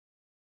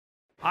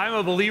I'm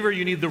a believer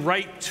you need the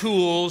right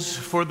tools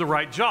for the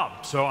right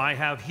job. So I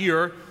have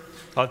here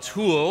a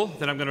tool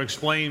that I'm going to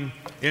explain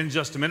in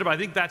just a minute, but I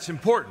think that's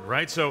important,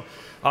 right? So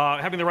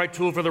having the right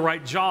tool for the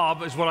right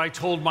job is what I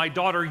told my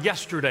daughter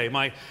yesterday.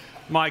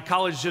 My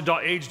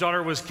college-age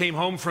daughter came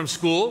home from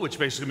school, which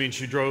basically means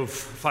she drove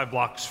 5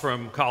 blocks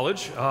from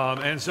college,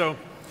 and so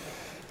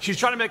she's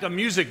trying to make a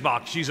music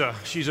box. She's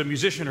a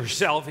musician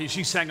herself.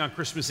 She sang on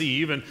Christmas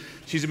Eve, and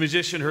she's a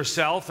musician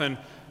herself, and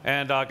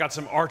got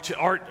some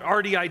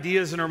arty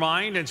ideas in her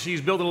mind, and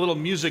she's building a little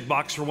music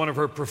box for one of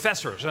her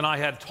professors. And I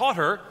had taught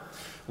her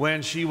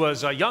when she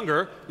was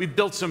younger. We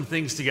built some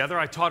things together.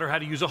 I taught her how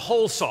to use a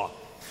hole saw.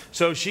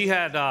 So she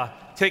had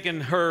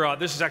taken her,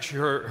 this is actually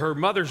her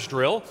mother's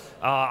drill.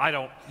 I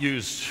don't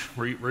use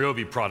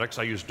Ryobi products.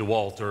 I use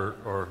DeWalt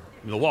or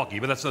Milwaukee,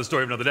 but that's another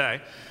story of another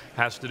day.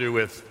 Has to do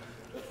with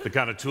the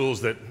kind of tools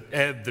that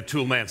Ed, the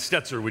tool man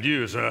Stetzer, would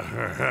use.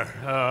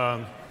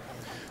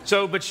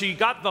 But she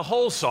got the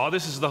hole saw.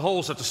 This is the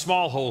hole saw. It's a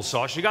small hole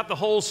saw. She got the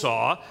hole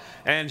saw,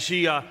 and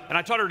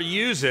I taught her to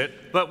use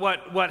it. But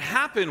what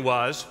happened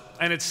was,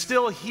 and it's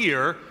still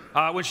here,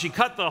 when she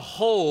cut the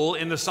hole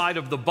in the side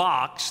of the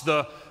box,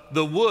 the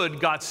wood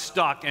got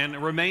stuck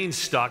and remained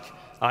stuck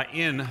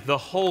in the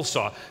hole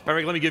saw. All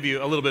right, let me give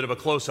you a little bit of a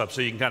close-up so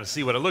you can kind of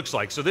see what it looks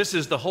like. So this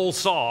is the hole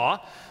saw,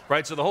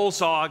 right? So the hole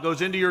saw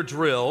goes into your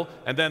drill,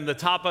 and then the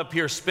top up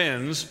here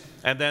spins,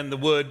 and then the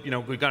wood,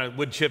 kind of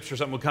wood chips or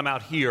something will come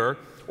out here.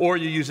 Or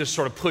you use this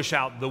sort of push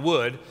out the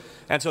wood.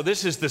 And so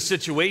this is the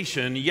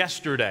situation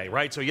yesterday,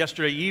 right? So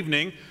yesterday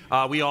evening,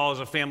 we all as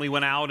a family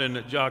went out,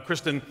 and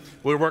Kristen,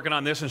 we were working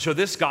on this, and so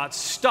this got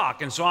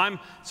stuck. And so I'm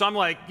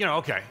like,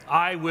 okay,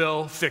 I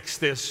will fix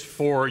this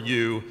for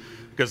you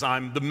because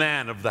I'm the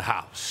man of the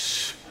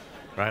house,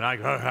 right?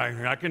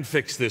 I can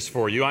fix this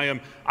for you. I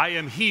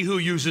am he who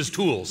uses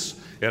tools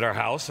at our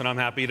house, and I'm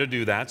happy to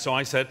do that. So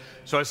I said,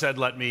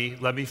 let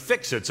me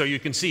fix it. So you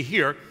can see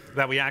here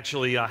that we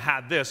actually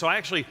had this. So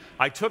I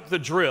took the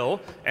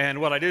drill,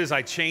 and what I did is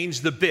I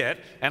changed the bit,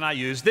 and I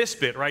used this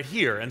bit right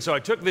here. And so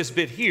I took this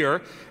bit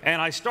here, and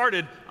I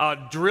started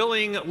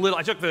drilling little.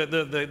 I took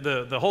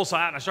the hole saw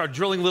out, and I started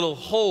drilling little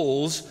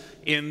holes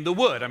in the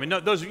wood. I mean,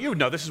 those of you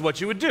know this is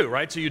what you would do,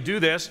 right? So you do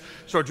this,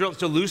 sort of drill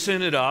to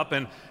loosen it up,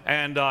 and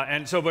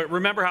so. But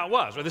remember how it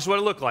was. Right? This is what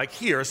it looked like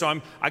here. So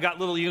I got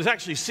little. You can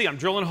actually see I'm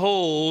drilling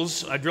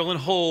holes. I'm drilling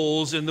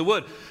holes in the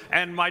wood.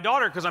 And my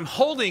daughter, because I'm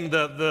holding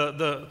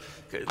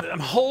I'm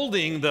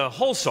holding the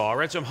hole saw,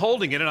 right? So I'm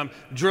holding it and I'm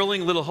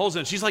drilling little holes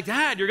in it. She's like,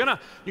 Dad, you're gonna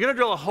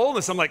drill a hole in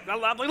this. I'm like,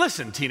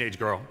 listen, teenage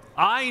girl,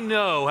 I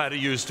know how to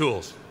use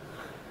tools.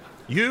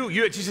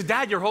 She said,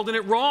 Dad, you're holding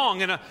it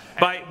wrong. And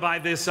by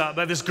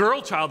this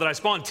girl child that I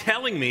spawned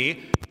telling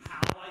me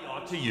how I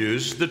ought to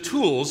use the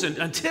tools, and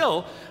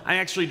until I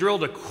actually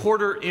drilled a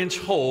 1/4-inch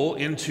hole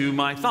into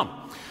my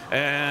thumb,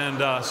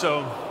 and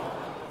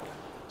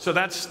So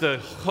that's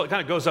it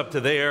kind of goes up to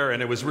there,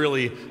 and that's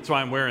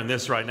why I'm wearing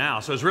this right now.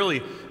 So it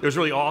was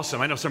really awesome.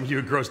 I know some of you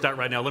are grossed out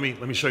right now. Let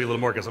me show you a little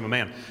more because I'm a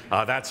man.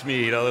 That's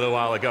me a little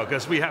while ago,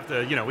 because we have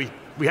to,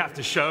 we have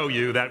to show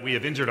you that we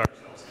have injured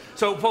ourselves.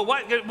 So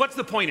what's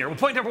the point here? Well,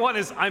 point number one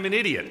is I'm an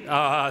idiot.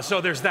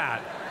 So there's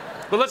that.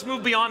 But let's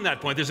move beyond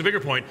that point. There's a bigger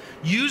point.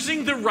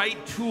 Using the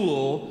right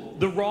tool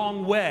the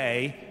wrong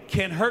way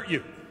can hurt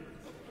you.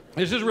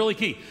 This is really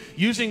key.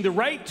 Using the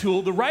right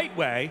tool the right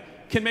way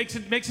makes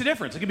a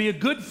difference. It can be a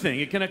good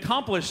thing. It can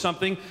accomplish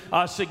something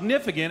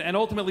significant and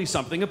ultimately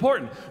something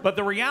important. But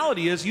the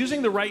reality is,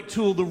 using the right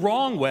tool the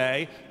wrong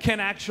way can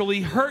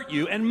actually hurt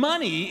you. And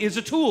money is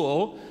a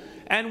tool,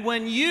 and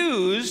when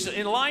used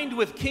in line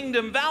with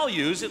kingdom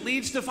values, it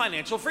leads to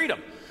financial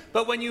freedom.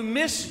 But when you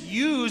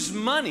misuse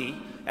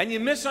money and you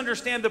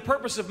misunderstand the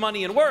purpose of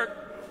money and work,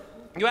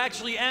 you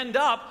actually end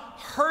up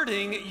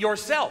hurting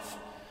yourself.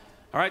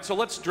 All right, so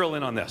let's drill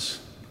in on this.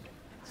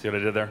 See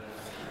what I did there?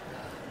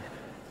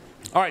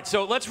 All right,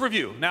 so let's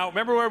review. Now,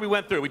 remember where we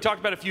went through. We talked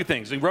about a few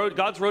things.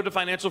 God's road to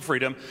financial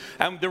freedom.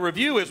 And the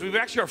review is, we've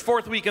actually our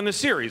 4th week in this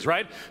series,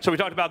 right? So we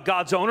talked about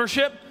God's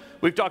ownership.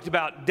 We've talked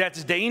about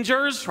debt's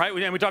dangers, right?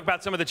 And we talked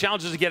about some of the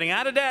challenges of getting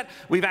out of debt.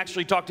 We've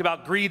actually talked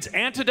about greed's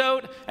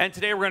antidote. And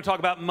today we're going to talk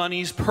about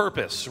money's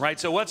purpose, right?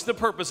 So what's the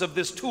purpose of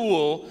this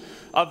tool,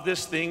 of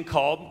this thing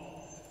called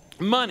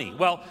money?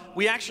 Well,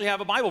 we actually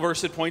have a Bible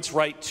verse that points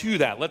right to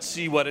that. Let's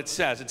see what it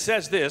says. It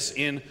says this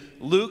in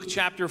Luke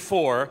chapter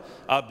 4,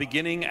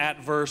 beginning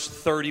at verse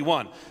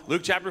 31.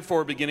 Luke chapter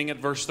 4, beginning at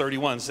verse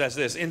 31 says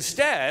this: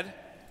 Instead,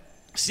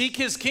 seek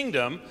his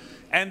kingdom,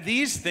 and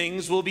these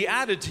things will be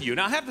added to you.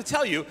 Now, I have to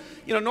tell you,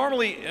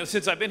 normally,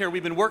 since I've been here,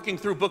 we've been working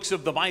through books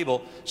of the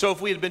Bible. So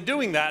if we had been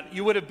doing that,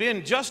 you would have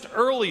been just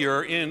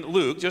earlier in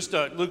Luke,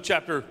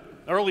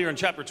 earlier in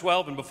chapter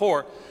 12 and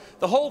before.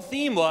 The whole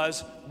theme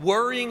was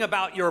worrying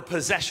about your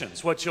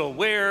possessions, what you'll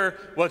wear,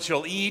 what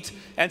you'll eat.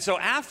 And so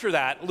after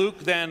that, Luke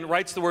then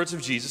writes the words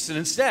of Jesus. And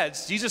instead,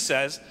 Jesus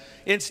says,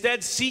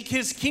 instead seek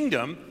his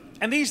kingdom,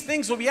 and these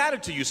things will be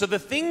added to you. So the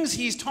things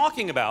he's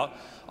talking about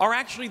are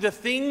actually the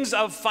things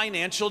of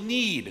financial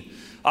need.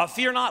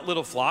 Fear not,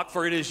 little flock,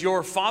 for it is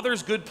your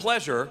Father's good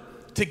pleasure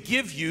to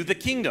give you the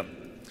kingdom.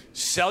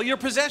 Sell your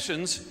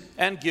possessions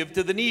and give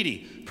to the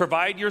needy.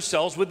 Provide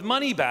yourselves with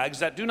money bags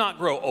that do not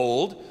grow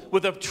old,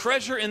 with a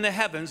treasure in the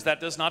heavens that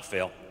does not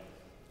fail,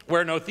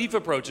 where no thief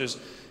approaches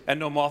and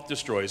no moth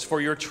destroys.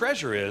 For your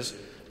treasure is,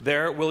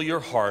 there will your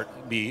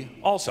heart be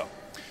also.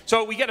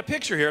 So we get a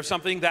picture here of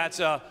something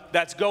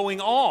that's going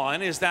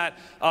on, is that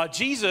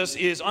Jesus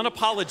is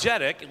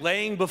unapologetic,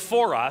 laying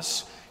before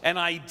us an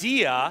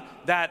idea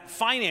that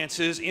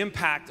finances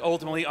impact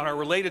ultimately are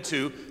related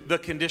to the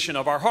condition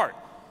of our heart.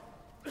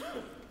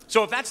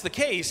 So if that's the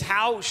case,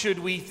 how should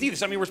we see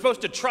this? I mean, we're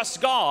supposed to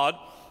trust God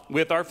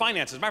with our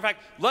finances. Matter of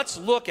fact, let's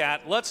look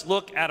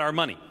at our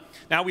money.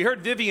 Now, we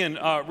heard Vivian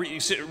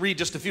read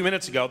just a few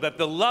minutes ago that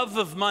the love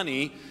of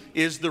money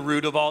is the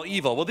root of all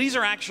evil. Well, this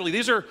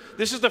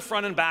is the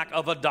front and back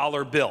of a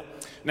dollar bill.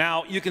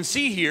 Now, you can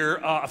see here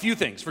a few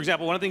things. For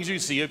example, one of the things you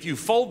see, if you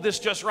fold this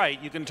just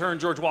right, you can turn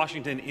George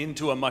Washington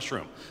into a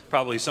mushroom.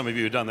 Probably some of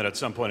you have done that at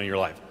some point in your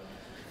life.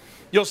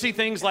 You'll see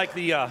things like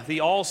the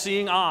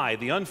all-seeing eye,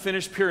 the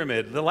unfinished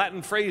pyramid, the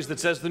Latin phrase that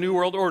says the New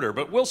World Order,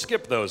 but we'll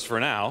skip those for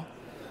now.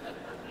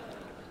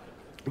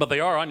 But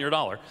they are on your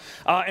dollar.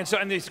 And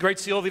the Great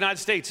Seal of the United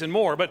States and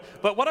more. But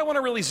what I want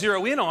to really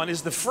zero in on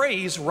is the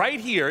phrase right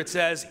here. It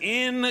says,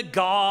 "In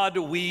God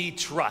we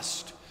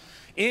trust."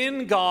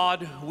 In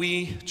God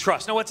we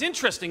trust. Now, what's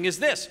interesting is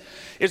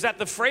that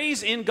the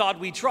phrase "in God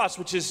we trust,"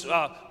 which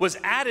was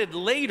added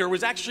later,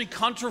 was actually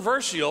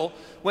controversial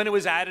when it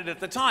was added at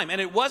the time.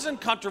 And it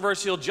wasn't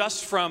controversial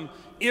just from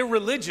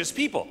irreligious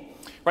people.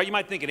 Right, you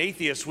might think an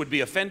atheist would be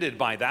offended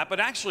by that,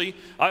 but actually,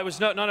 it was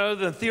none other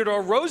than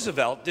Theodore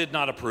Roosevelt did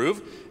not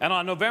approve. And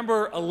on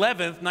November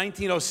 11th,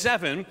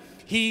 1907,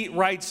 he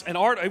writes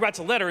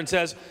a letter and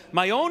says,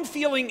 "My own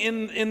feeling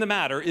in the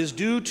matter is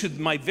due to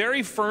my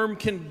very firm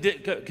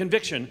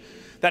conviction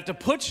that to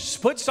put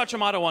such a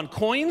motto on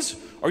coins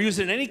or use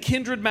it in any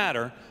kindred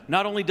matter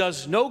not only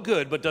does no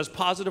good but does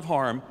positive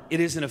harm. It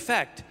is in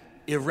effect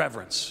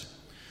irreverence."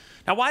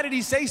 Now, why did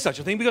he say such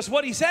a thing? Because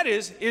what he said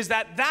is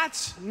that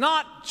that's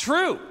not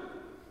true.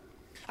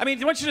 I mean,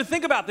 I want you to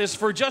think about this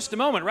for just a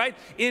moment, right?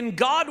 "In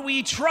God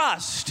we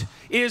trust"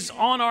 is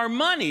on our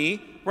money,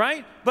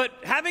 right? But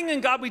having "in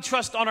God we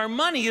trust" on our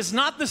money is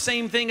not the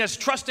same thing as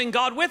trusting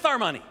God with our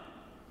money.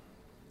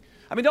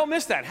 I mean, don't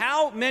miss that.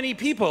 How many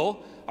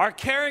people are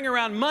carrying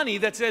around money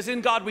that says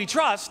 "in God we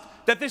trust,"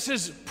 that this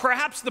is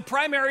perhaps the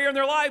primary area in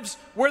their lives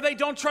where they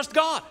don't trust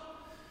God?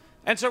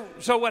 And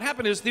so what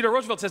happened is Theodore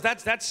Roosevelt says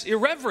that's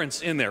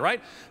irreverence in there,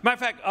 right? Matter of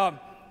fact,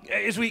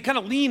 as we kind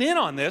of lean in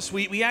on this,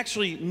 we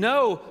actually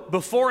know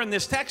before in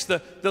this text,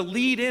 the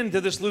lead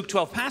into this Luke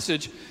 12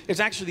 passage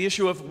is actually the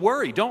issue of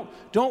worry.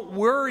 Don't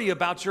worry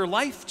about your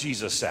life,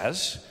 Jesus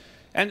says.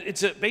 And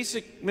it's a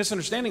basic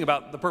misunderstanding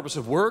about the purpose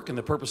of work and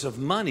the purpose of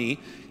money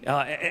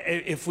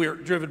if we're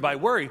driven by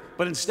worry.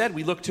 But instead,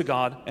 we look to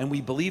God and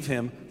we believe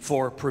Him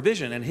for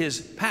provision and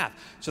His path.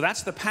 So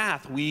that's the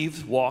path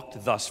we've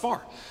walked thus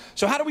far.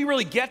 So how do we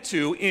really get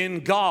to "in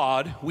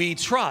God we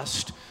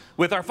trust"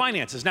 with our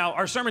finances? Now,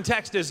 our sermon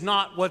text is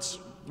not what's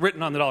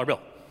written on the dollar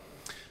bill.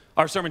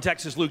 Our sermon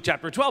text is Luke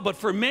chapter 12, but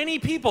for many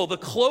people, the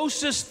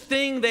closest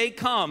they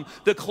come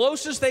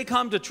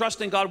to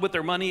trusting God with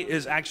their money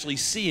is actually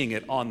seeing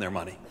it on their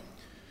money.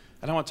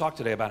 And I want to talk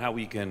today about how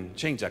we can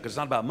change that, because it's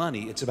not about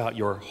money, it's about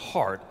your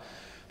heart.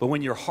 But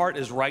when your heart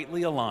is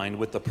rightly aligned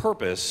with the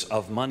purpose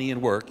of money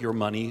and work, your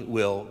money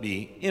will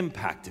be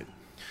impacted.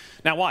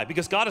 Now, why?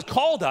 Because God has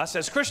called us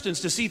as Christians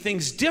to see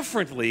things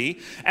differently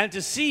and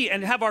to see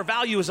and have our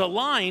values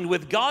aligned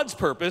with God's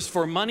purpose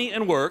for money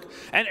and work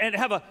and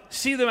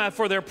see them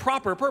for their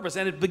proper purpose.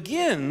 And it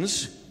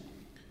begins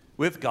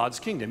with God's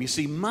kingdom. You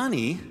see,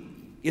 money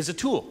is a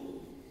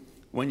tool.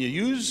 When you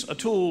use a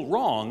tool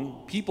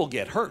wrong, people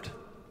get hurt.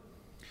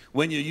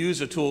 When you use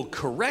a tool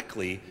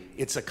correctly,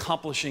 it's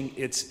accomplishing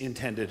its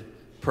intended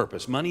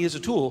purpose. Money is a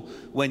tool.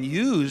 When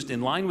used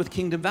in line with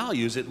kingdom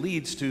values, it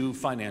leads to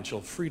financial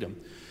freedom.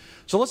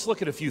 So let's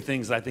look at a few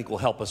things that I think will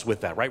help us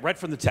with that, right? Right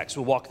from the text,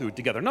 we'll walk through it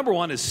together. Number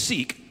one is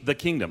seek the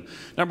kingdom.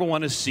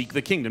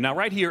 Now,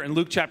 right here in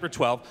Luke chapter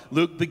 12,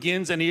 Luke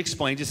begins and he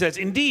explains. He says,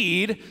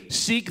 "Indeed,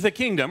 seek the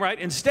kingdom," right?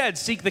 Instead,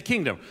 seek the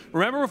kingdom.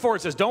 Remember before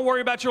it says, don't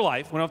worry about your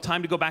life. We don't have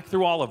time to go back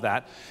through all of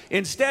that.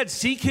 Instead,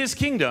 seek His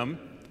kingdom,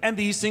 and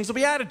these things will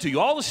be added to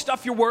you. All the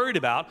stuff you're worried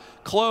about,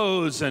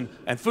 clothes and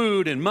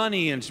food and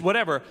money and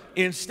whatever,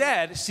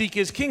 instead, seek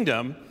His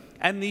kingdom,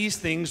 and these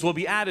things will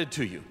be added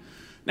to you.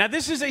 Now,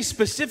 this is a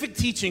specific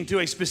teaching to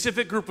a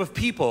specific group of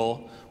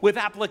people with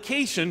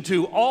application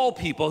to all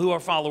people who are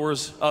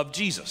followers of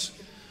Jesus.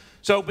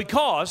 So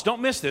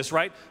don't miss this,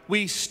 right?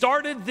 We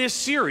started this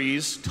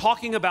series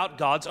talking about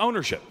God's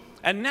ownership.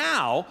 And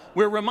now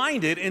we're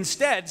reminded,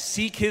 instead,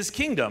 seek His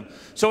kingdom.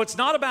 So it's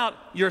not about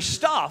your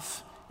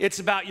stuff, it's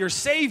about your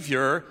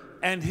Savior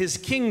and His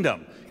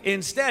kingdom.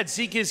 Instead,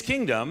 seek His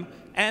kingdom,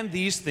 and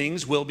these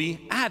things will be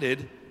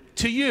added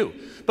to you.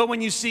 But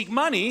when you seek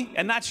money,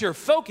 and that's your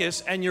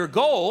focus and your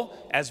goal,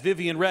 as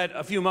Vivian read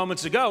a few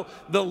moments ago,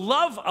 the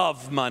love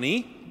of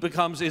money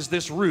is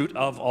this root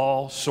of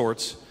all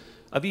sorts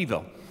of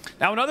evil.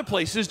 Now, in other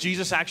places,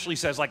 Jesus actually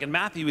says, like in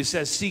Matthew, He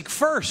says, seek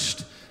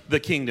first the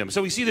kingdom.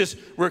 So we see this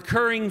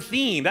recurring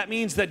theme. That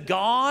means that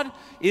God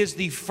is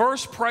the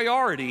first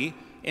priority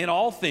in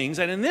all things.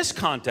 And in this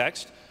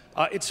context,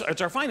 it's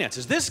our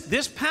finances.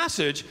 This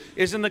passage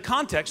is in the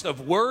context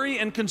of worry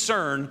and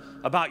concern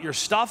about your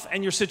stuff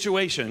and your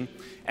situation.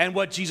 And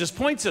what Jesus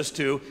points us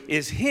to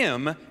is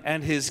him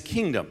and his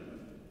kingdom.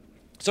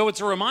 So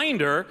it's a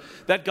reminder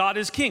that God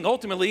is king.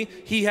 Ultimately,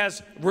 he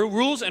has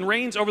rules and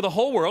reigns over the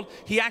whole world.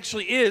 He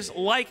actually is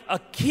like a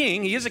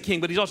king. He is a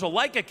king, but he's also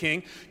like a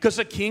king because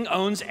a king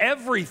owns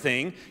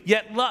everything,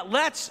 yet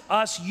lets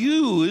us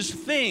use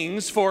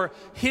things for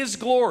his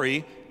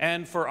glory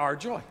and for our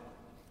joy,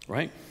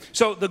 right?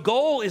 So the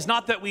goal is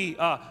not that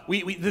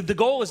the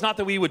goal is not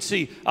that we would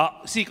seek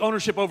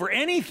ownership over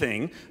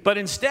anything, but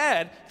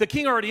instead, the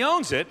king already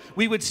owns it.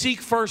 We would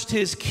seek first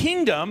his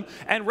kingdom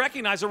and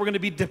recognize that we're going to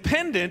be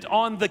dependent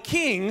on the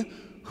king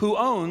who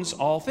owns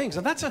all things.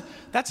 And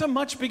that's a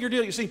much bigger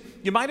deal. You see,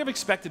 you might have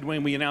expected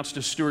when we announced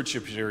a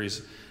stewardship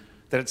series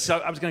that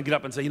I was going to get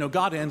up and say,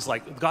 God owns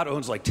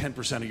like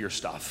 10% of your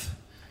stuff.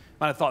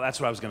 Might have thought that's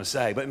what I was going to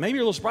say, but maybe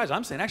you're a little surprised.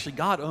 I'm saying actually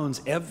God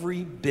owns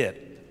every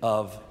bit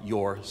of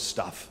your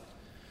stuff.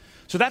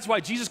 So that's why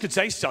Jesus could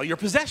say, sell your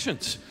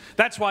possessions.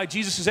 That's why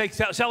Jesus could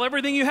say, sell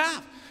everything you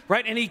have,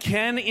 right? And he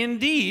can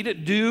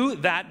indeed do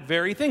that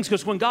very thing.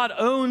 Because when God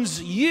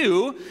owns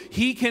you,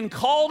 he can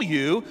call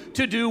you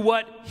to do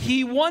what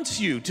he wants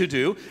you to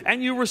do,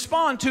 and you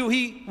respond to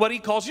what he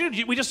calls you to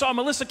do. We just saw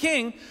Melissa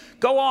King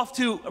go off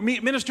to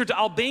minister to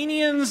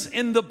Albanians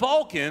in the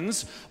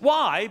Balkans.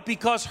 Why?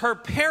 Because her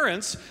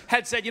parents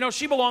had said,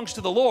 she belongs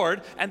to the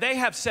Lord, and they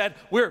have said,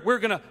 we're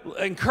going to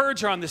encourage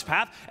her on this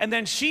path. And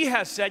then she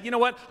has said, you know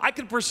what, I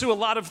could pursue a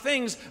lot of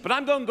things, but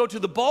I'm going to go to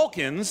the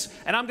Balkans,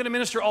 and I'm going to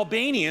minister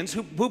Albanians,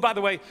 who by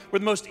the way, were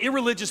the most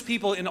irreligious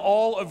people in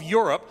all of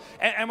Europe,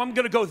 and I'm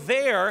going to go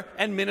there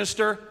and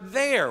minister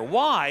there.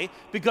 Why?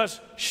 Because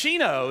she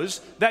knows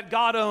that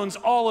God owns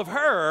all of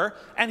her,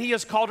 and he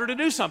has called her to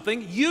do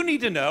something. You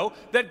need to know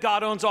that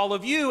God owns all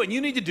of you, and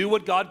you need to do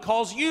what God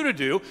calls you to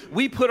do.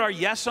 We put our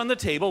yes on the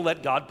table,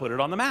 let God put it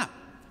on the map.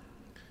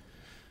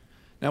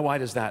 Now, why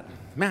does that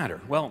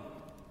matter? Well,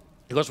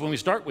 because when we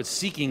start with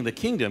seeking the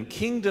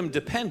kingdom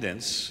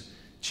dependence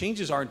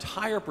changes our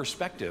entire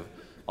perspective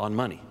on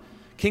money.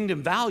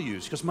 Kingdom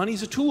values, because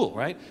money's a tool,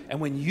 right?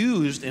 And when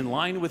used in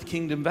line with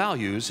kingdom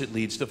values, it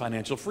leads to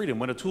financial freedom.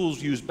 When a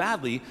tool's used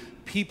badly,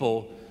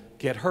 people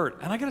get hurt.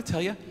 And I got to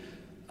tell you,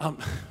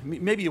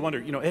 maybe you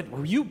wonder, Ed,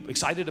 were you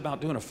excited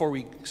about doing a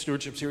 4-week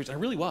stewardship series? I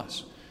really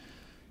was,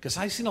 because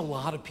I've seen a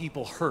lot of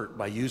people hurt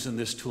by using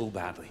this tool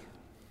badly.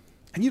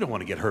 And you don't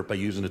want to get hurt by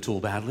using a tool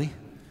badly.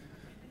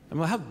 I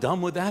mean, how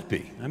dumb would that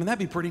be? I mean, that'd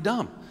be pretty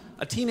dumb.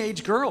 A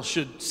teenage girl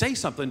should say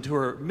something to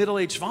her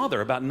middle-aged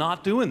father about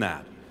not doing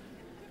that.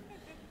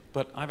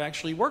 But I've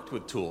actually worked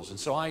with tools, and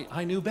so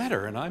I knew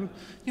better, and I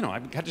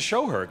had to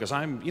show her because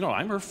I'm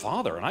her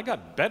father, and I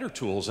got better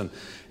tools. And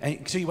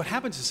see, what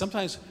happens is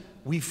sometimes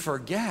we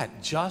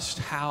forget just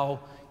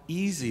how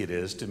easy it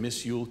is to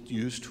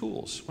misuse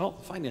tools. Well,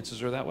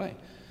 finances are that way,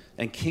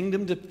 and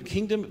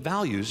kingdom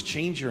values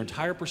change your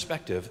entire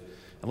perspective.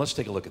 And let's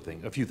take a look at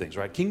a few things,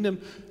 right?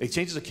 It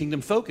changes the kingdom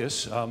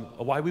focus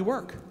of why we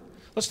work.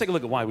 Let's take a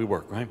look at why we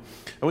work, right?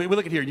 We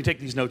look at here, and you take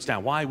these notes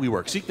down. Why we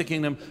work. Seek the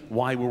kingdom,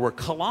 why we work.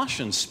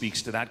 Colossians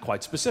speaks to that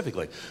quite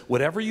specifically.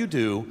 Whatever you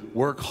do,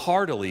 work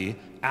heartily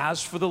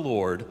as for the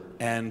Lord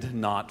and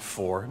not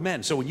for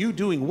men. So when you're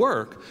doing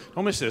work,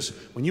 don't miss this,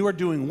 when you are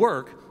doing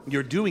work,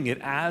 you're doing it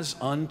as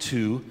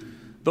unto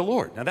the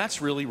Lord. Now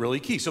that's really, really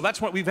key. So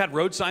that's what we've had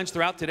road signs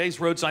throughout. Today's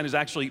road sign is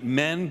actually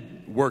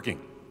men working.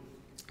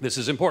 This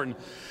is important.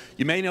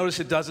 You may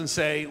notice it doesn't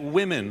say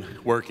women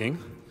working,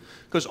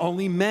 because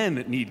only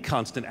men need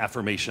constant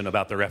affirmation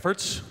about their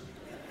efforts.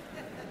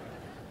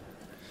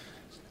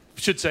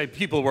 Should say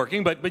people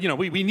working, but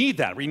we need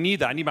that. We need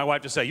that. I need my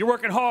wife to say, "You're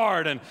working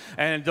hard,"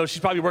 and though she's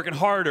probably working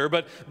harder,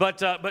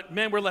 but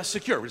man, we're less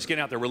secure. We're just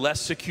getting out there. We're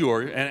less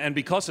secure, and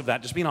because of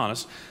that, just being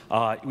honest,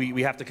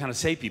 we have to kind of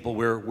say people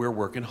we're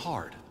working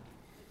hard.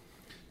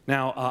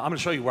 Now, I'm going to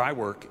show you where I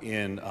work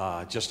in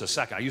just a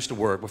second. I used to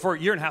work before a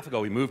year and a half ago.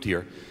 We moved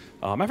here.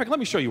 Matter of fact, let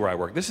me show you where I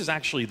work. This is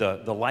actually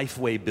the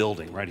Lifeway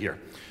building right here.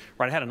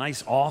 Right, I had a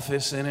nice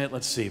office in it.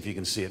 Let's see if you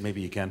can see it. Maybe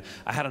you can.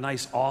 I had a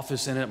nice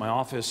office in it. My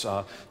office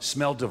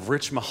smelled of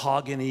rich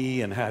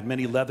mahogany and had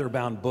many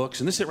leather-bound books.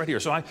 And this is it right here.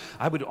 So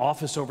I would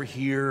office over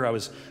here. I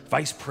was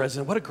vice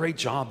president. What a great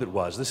job it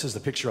was. This is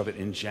the picture of it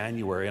in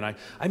January. And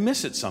I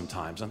miss it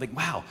sometimes. I think,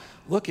 wow,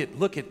 look at.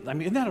 I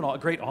mean, isn't that a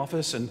great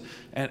office? And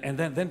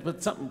then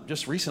but something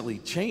just recently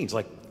changed,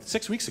 like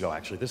 6 weeks ago,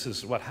 actually. This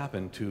is what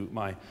happened to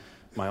my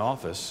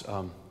office.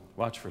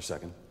 Watch for a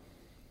second.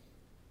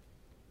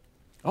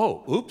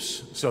 Oh,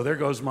 oops, so there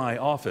goes my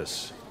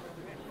office.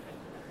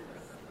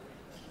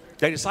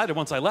 They decided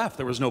once I left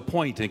there was no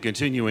point in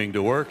continuing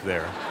to work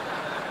there.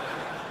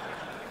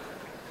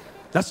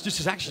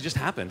 This actually just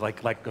happened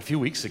like a few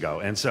weeks ago.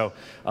 And so,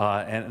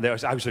 and there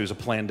was a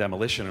planned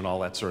demolition and all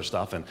that sort of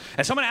stuff. And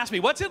someone asked me,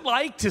 what's it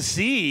like to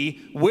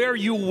see where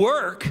you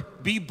work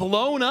be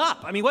blown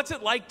up? I mean, what's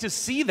it like to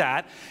see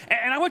that?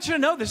 And I want you to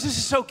know this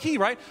is so key,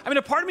 right? I mean,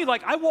 a part of me,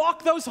 I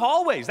walk those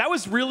hallways. That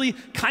was really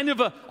kind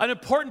of an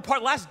important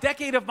part. Last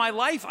decade of my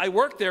life, I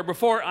worked there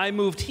before I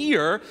moved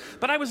here.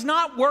 But I was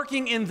not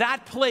working in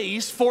that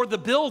place for the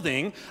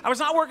building. I was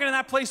not working in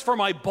that place for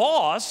my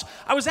boss.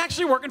 I was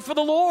actually working for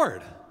the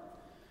Lord.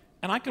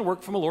 And I can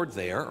work from the Lord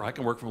there, or I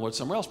can work from the Lord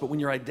somewhere else. But when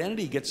your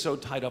identity gets so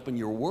tied up in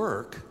your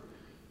work,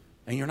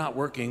 and you're not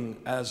working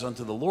as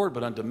unto the Lord,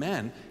 but unto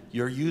men,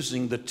 you're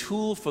using the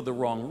tool for the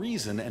wrong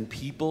reason, and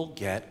people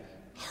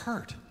get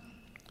hurt.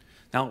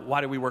 Now,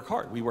 why do we work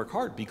hard? We work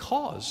hard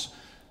because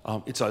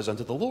it's as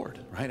unto the Lord,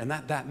 right? And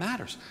that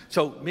matters.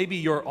 So maybe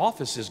your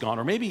office is gone,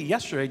 or maybe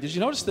yesterday, did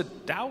you notice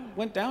that Dow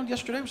went down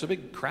yesterday? It was a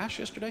big crash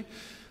yesterday.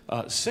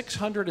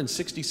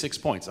 666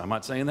 points. I'm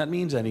not saying that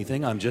means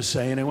anything. I'm just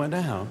saying it went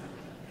down.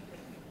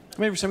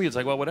 Maybe for some of you it's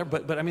like, well,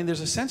 whatever. But I mean,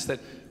 there's a sense that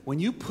when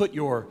you put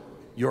your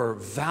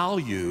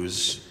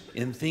values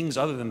in things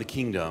other than the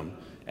kingdom,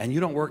 and you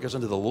don't work as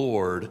unto the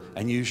Lord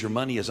and use your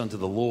money as unto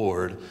the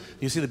Lord,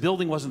 you see, the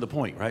building wasn't the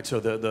point, right? So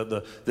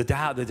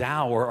the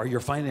Dow or your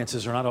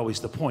finances are not always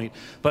the point.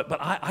 But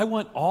I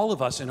want all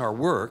of us in our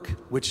work,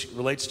 which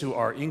relates to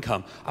our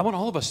income, I want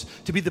all of us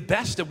to be the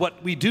best at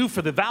what we do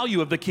for the value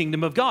of the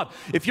kingdom of God.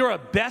 If you're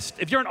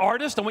an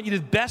artist, I want you to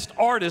be the best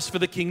artist for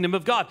the kingdom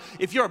of God.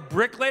 If you're a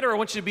bricklayer, I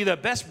want you to be the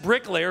best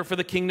bricklayer for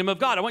the kingdom of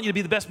God. I want you to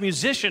be the best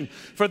musician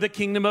for the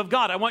kingdom of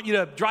God. I want you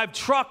to drive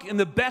truck in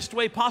the best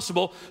way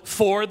possible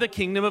for the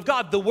kingdom of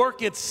God. The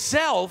work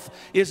itself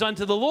is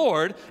unto the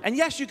Lord. And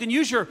yes, you can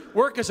use your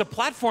work as a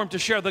platform to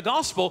share the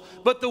gospel,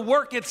 but the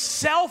work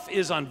itself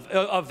is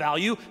of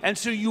value, and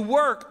so you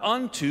work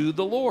unto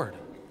the Lord.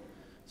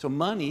 So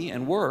money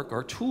and work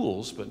are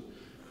tools,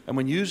 and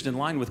when used in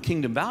line with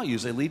kingdom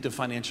values, they lead to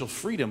financial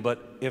freedom,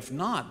 but if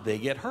not, they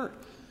get hurt.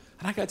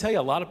 And I got to tell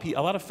you, a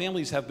lot of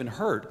families have been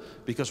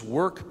hurt because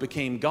work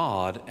became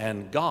God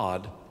and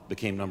God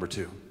became number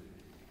two.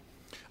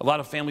 A lot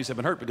of families have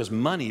been hurt because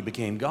money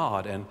became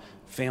God and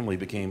family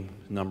became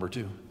number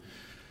two.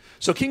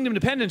 So kingdom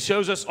dependence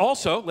shows us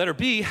also, letter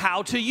B,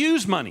 how to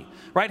use money,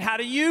 right? How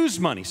to use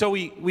money. So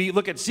we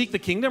look at seek the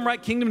kingdom,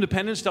 right? Kingdom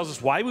dependence tells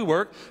us why we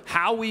work,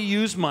 how we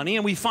use money,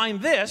 and we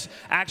find this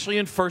actually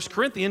in 1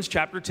 Corinthians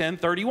chapter 10,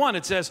 31.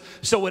 It says,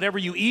 so whatever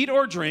you eat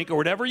or drink or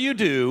whatever you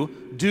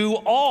do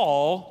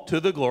all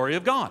to the glory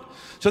of God.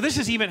 So this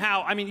is even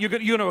how, you're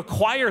going to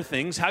acquire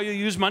things, how you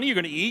use money, you're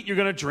going to eat, you're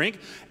going to drink.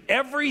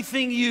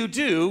 Everything you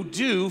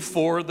do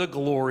for the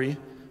glory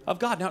of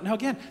God. Now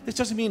again, this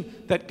doesn't mean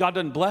that God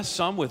doesn't bless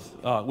some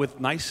with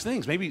nice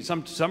things. Maybe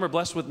some are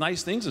blessed with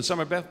nice things and some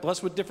are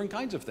blessed with different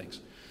kinds of things.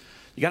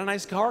 You got a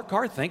nice car,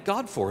 thank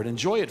God for it.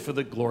 Enjoy it for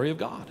the glory of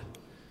God.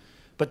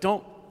 But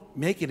don't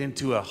make it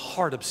into a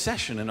heart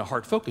obsession and a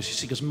heart focus, you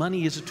see, because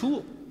money is a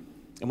tool.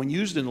 And when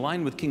used in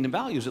line with kingdom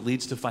values, it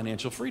leads to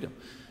financial freedom.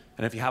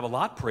 And if you have a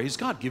lot, praise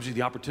God, gives you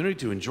the opportunity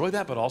to enjoy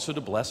that, but also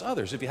to bless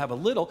others. If you have a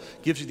little,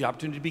 gives you the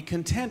opportunity to be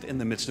content in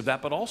the midst of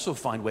that, but also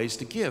find ways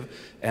to give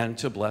and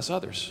to bless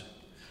others.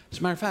 As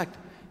a matter of fact,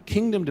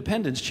 kingdom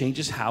dependence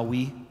changes how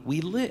we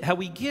live, how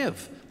we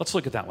give. Let's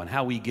look at that one,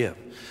 how we give.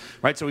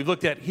 Right, so we've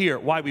looked at here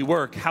why we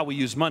work, how we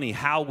use money,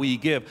 how we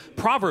give.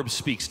 Proverbs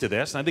speaks to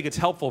this, and I think it's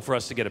helpful for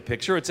us to get a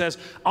picture. It says,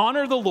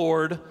 honor the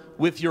Lord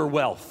with your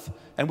wealth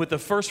and with the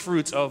first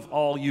fruits of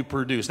all you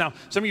produce. Now,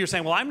 some of you are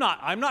saying, well, I'm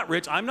not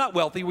rich, I'm not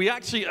wealthy. We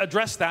actually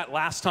addressed that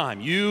last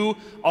time. You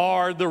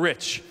are the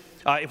rich.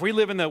 If we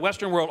live in the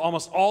Western world,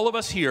 almost all of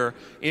us here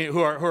who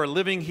are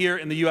living here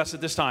in the U.S. at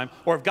this time,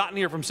 or have gotten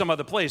here from some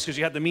other place because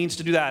you had the means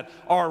to do that,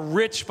 are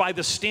rich by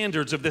the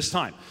standards of this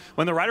time.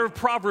 When the writer of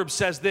Proverbs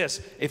says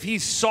this, if he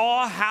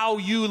saw how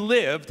you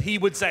lived, he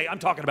would say, I'm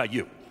talking about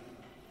you.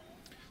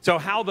 So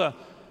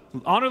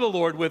honor the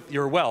Lord with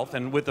your wealth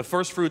and with the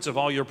first fruits of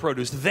all your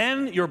produce.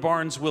 Then your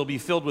barns will be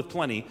filled with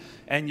plenty,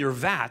 and your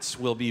vats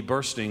will be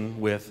bursting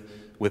with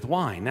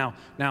wine. Now,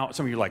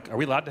 some of you are like, are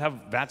we allowed to have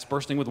vats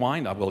bursting with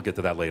wine? We'll get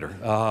to that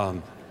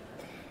later.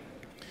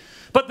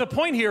 But the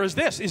point here is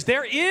this, is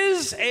there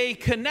is a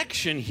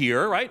connection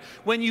here, right?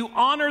 When you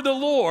honor the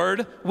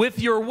Lord with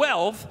your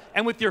wealth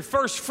and with your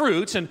first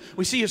fruits, and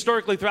we see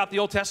historically throughout the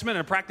Old Testament,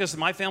 and a practice that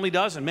my family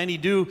does, and many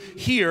do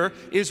here,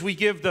 is we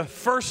give the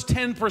first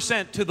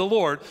 10% to the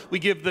Lord. We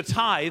give the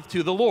tithe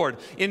to the Lord.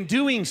 In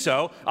doing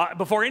so,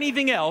 before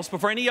anything else,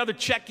 before any other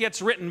check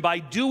gets written, by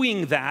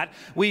doing that,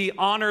 we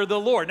honor the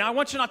Lord. Now, I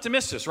want you not to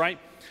miss this, right?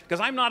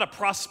 Because I'm not a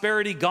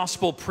prosperity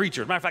gospel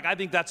preacher. As a matter of fact, I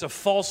think that's a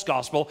false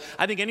gospel.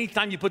 I think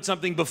anytime you put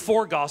something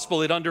before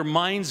gospel, it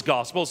undermines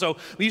gospel. So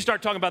when you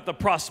start talking about the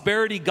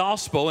prosperity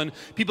gospel and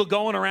people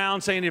going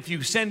around saying if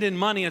you send in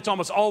money, it's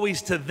almost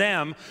always to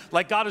them,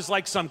 like God is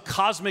like some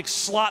cosmic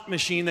slot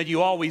machine that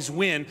you always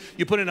win.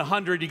 You put in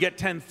 100, you get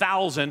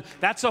 10,000.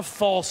 That's a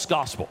false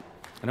gospel.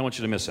 I don't want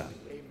you to miss that.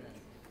 Amen.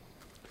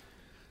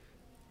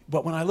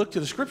 But when I look to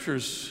the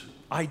scriptures,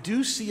 I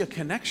do see a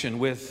connection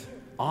with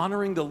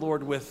honoring the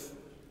Lord with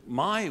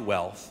my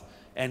wealth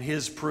and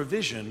his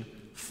provision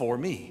for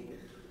me.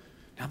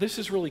 Now, this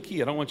is really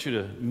key. I don't want you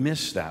to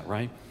miss that,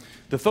 right?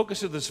 The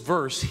focus of this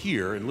verse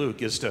here in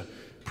Luke is to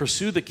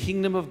pursue the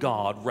kingdom of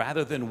God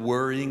rather than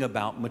worrying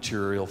about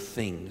material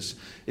things.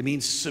 It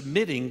means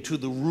submitting to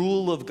the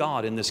rule of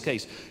God in this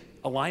case.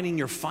 Aligning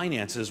your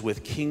finances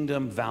with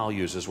kingdom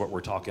values is what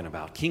we're talking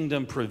about.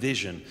 Kingdom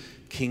provision,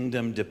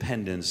 kingdom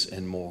dependence,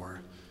 and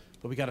more.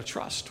 But we got to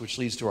trust, which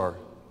leads to our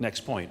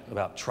next point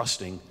about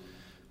trusting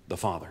the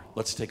Father.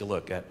 Let's take a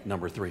look at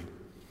number 3.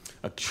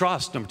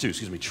 Trust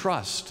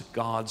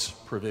God's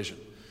provision.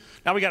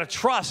 Now we got to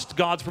trust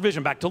God's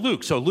provision. Back to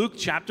Luke. So Luke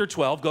chapter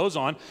 12 goes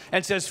on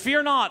and says,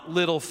 "Fear not,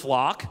 little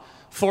flock,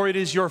 for it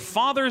is your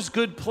Father's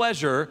good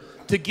pleasure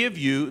to give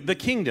you the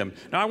kingdom."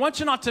 Now, I want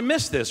you not to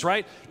miss this,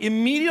 right?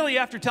 Immediately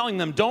after telling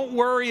them, don't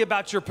worry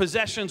about your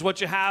possessions, what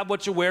you have,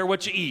 what you wear,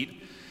 what you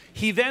eat,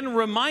 he then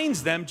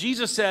reminds them,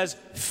 Jesus says,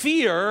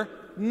 "Fear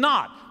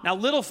not." Now,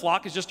 little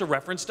flock is just a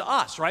reference to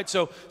us, right?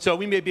 So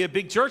we may be a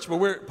big church, but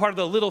we're part of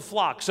the little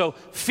flock. So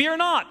fear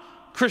not,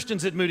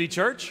 Christians at Moody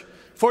Church,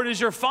 for it is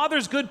your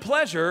Father's good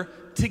pleasure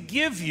to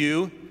give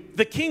you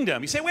the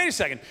kingdom. You say, wait a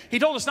second. He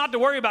told us not to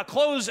worry about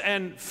clothes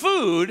and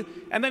food,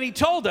 and then he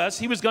told us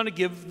he was going to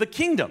give the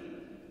kingdom.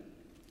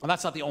 Well,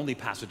 that's not the only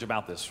passage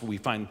about this. We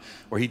find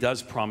where he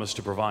does promise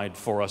to provide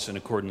for us in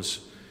accordance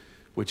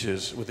with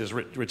his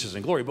riches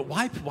and glory. But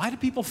why do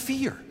people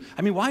fear?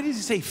 I mean, why does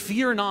he say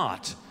fear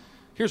not?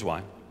 Here's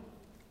why.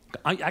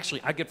 I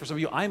get for some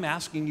of you, I'm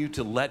asking you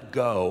to let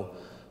go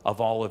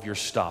of all of your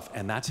stuff,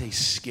 and that's a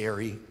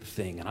scary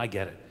thing, and I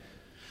get it.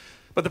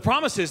 But the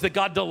promise is that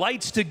God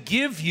delights to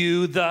give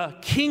you the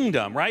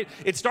kingdom, right?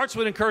 It starts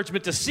with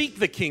encouragement to seek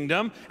the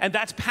kingdom, and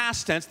that's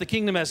past tense, the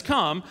kingdom has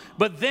come.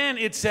 But then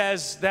it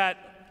says that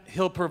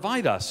he'll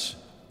provide us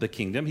the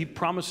kingdom. He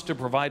promised to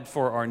provide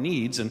for our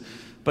needs,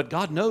 but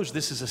God knows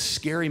this is a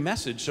scary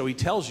message, so he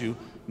tells you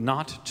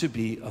not to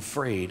be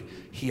afraid.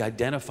 He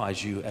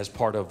identifies you as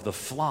part of the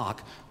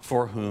flock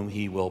for whom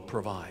he will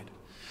provide.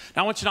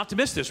 Now, I want you not to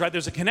miss this, right?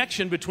 There's a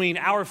connection between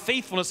our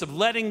faithfulness of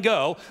letting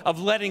go, of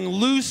letting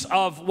loose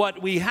of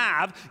what we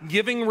have.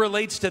 Giving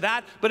relates to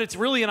that, but it's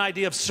really an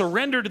idea of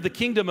surrender to the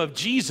kingdom of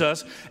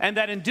Jesus, and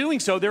that in doing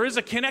so, there is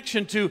a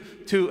connection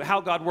to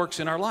how God works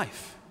in our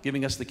life,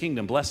 giving us the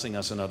kingdom, blessing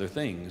us, and other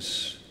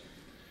things.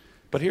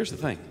 But here's the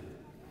thing.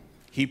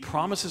 He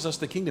promises us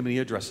the kingdom, and he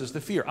addresses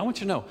the fear. I want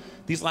you to know,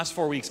 these last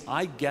 4 weeks,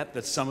 I get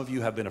that some of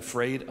you have been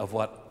afraid of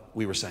what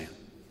we were saying.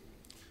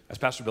 As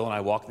Pastor Bill and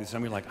I walk through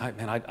some, you're like,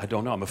 I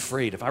don't know. I'm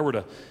afraid. If I were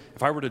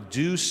to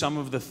do some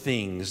of the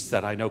things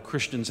that I know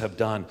Christians have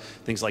done,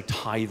 things like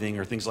tithing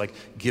or things like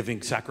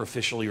giving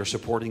sacrificially or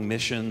supporting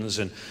missions,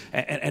 and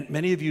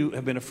many of you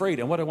have been afraid.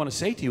 And what I want to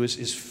say to you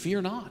is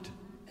fear not.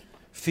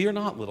 Fear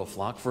not, little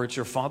flock, for it's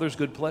your Father's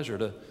good pleasure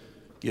to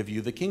give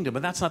you the kingdom.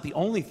 But that's not the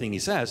only thing he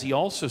says. He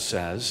also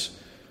says,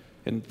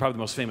 in probably the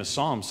most famous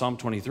Psalm, Psalm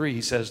 23,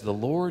 he says, "The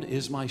Lord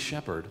is my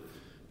shepherd,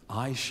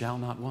 I shall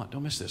not want."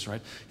 Don't miss this,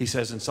 right? He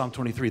says in Psalm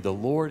 23, "The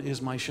Lord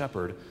is my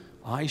shepherd,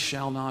 I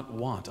shall not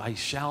want, I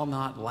shall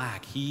not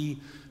lack. He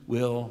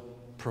will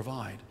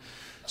provide."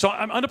 So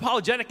I'm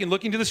unapologetic in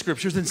looking to the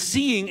scriptures and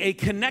seeing a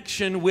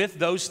connection with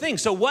those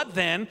things. So what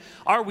then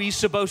are we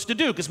supposed to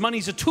do? Because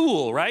money's a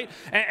tool, right?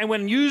 And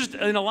when used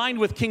and aligned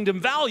with kingdom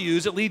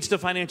values, it leads to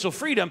financial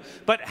freedom.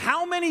 But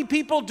how many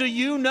people do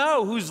you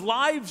know whose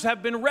lives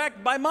have been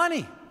wrecked by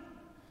money?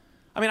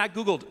 I mean, I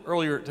Googled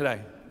earlier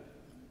today,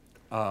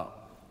 and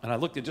I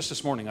looked at just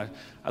this morning,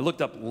 I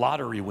looked up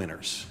lottery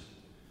winners.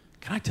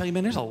 Can I tell you,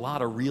 man, there's a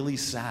lot of really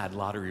sad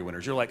lottery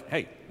winners. You're like,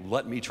 hey,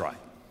 let me try.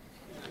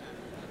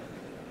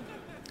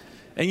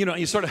 And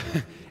you sort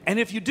of, and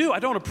if you do, I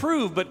don't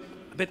approve, but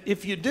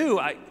if you do,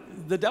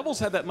 the devil's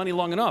had that money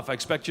long enough. I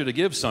expect you to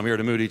give some here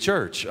to Moody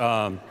Church.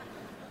 Shane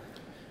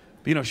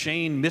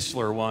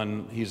Missler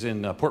won, he's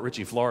in Port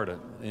Richey, Florida,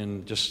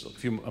 in just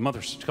a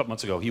couple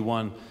months ago, he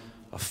won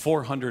a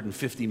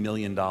 $450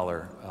 million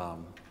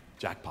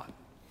jackpot.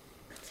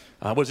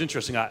 What's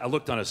interesting, I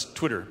looked on his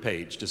Twitter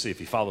page to see if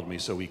he followed me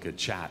so we could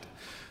chat.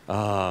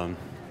 I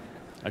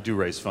do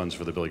raise funds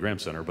for the Billy Graham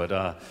Center,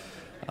 but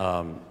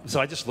so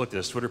I just looked at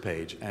his Twitter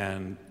page,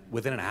 and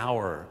within an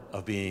hour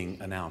of being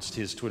announced,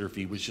 his Twitter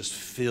feed was just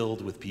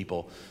filled with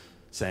people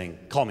saying,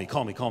 call me,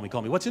 call me, call me,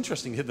 call me. What's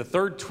interesting, the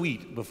third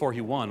tweet before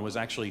he won was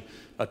actually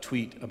a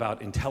tweet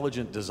about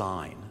intelligent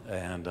design,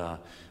 and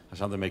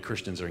something many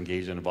Christians are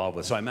engaged and involved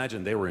with. So I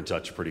imagine they were in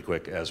touch pretty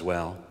quick as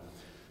well.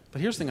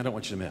 But here's the thing I don't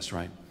want you to miss,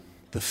 right?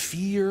 The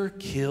fear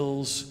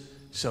kills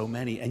so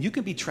many. And you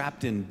can be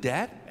trapped in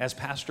debt, as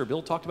Pastor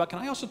Bill talked about. Can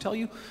I also tell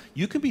you,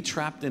 you can be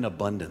trapped in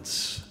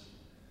abundance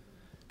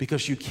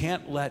because you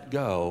can't let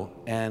go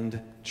and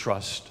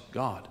trust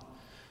God.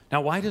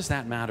 Now, why does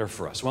that matter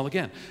for us? Well,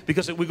 again,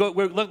 because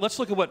let's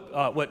look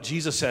at what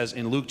Jesus says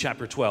in Luke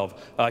chapter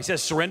 12. He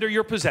says, surrender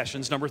your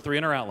possessions, number 3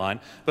 in our outline.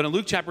 But in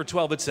Luke chapter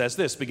 12, it says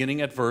this,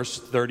 beginning at verse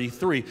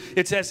 33.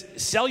 It says,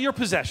 sell your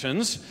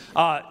possessions,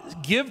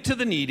 give to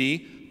the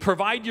needy,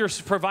 provide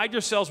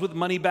yourselves with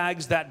money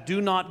bags that do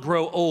not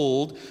grow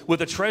old,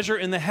 with a treasure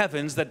in the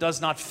heavens that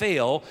does not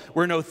fail,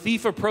 where no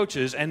thief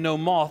approaches and no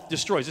moth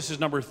destroys. This is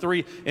number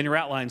 3 in your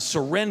outline.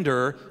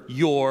 Surrender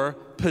your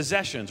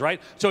possessions,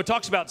 right? So it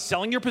talks about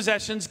selling your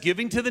possessions,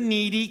 giving to the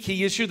needy,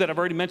 key issue that I've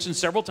already mentioned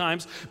several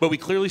times, but we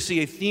clearly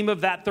see a theme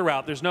of that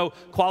throughout. There's no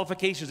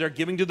qualifications there.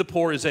 Giving to the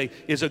poor is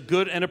a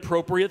good and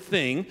appropriate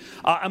thing.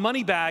 A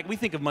money bag, we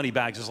think of money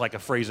bags as like a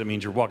phrase that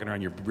means you're walking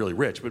around, you're really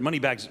rich, but money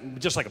bags,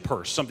 just like a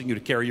purse, something you to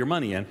carry your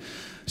money in.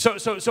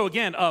 So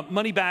again,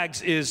 money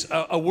bags is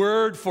a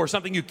word for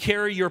something you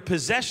carry your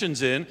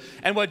possessions in.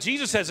 And what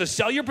Jesus says is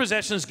sell your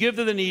possessions, give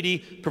to the needy,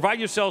 provide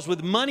yourselves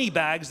with money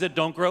bags that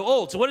don't grow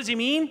old. So what does he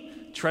mean?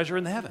 Treasure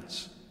in the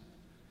heavens.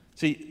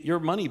 See, your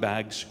money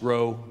bags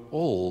grow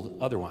old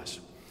otherwise.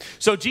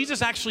 So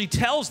Jesus actually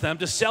tells them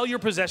to sell your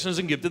possessions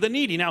and give to the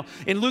needy. Now,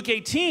 in Luke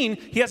 18,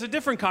 he has a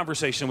different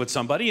conversation with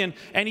somebody, and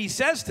he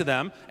says to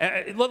them,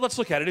 let's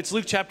look at it. It's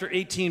Luke chapter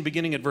 18,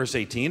 beginning at verse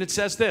 18. It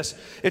says this.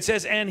 It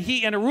says, and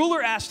a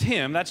ruler asked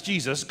him, that's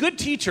Jesus, good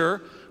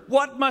teacher,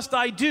 what must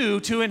I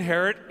do to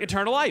inherit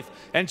eternal life?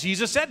 And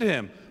Jesus said to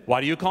him, why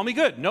do you call me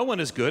good? No one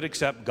is good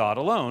except God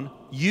alone.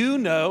 You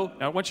know,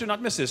 now I want you to not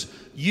miss this,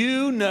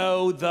 you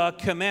know the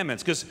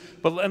commandments.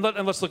 And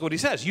let's look at what he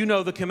says. You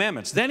know the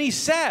commandments. Then he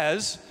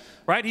says,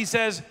 right, he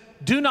says,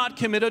 do not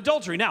commit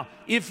adultery. Now,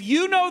 if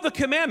you know the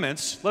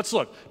commandments, let's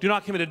look. Do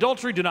not commit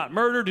adultery, do not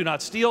murder, do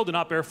not steal, do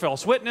not bear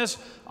false witness,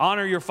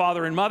 honor your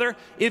father and mother.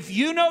 If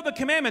you know the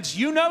commandments,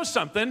 you know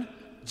something.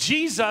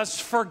 Jesus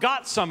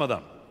forgot some of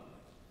them.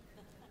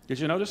 Did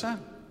you notice that?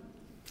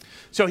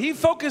 So he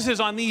focuses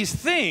on these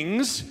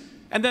things,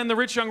 and then the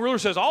rich young ruler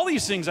says, all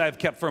these things I have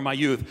kept from my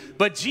youth.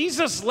 But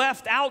Jesus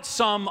left out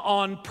some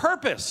on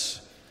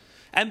purpose.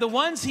 And the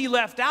ones he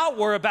left out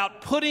were about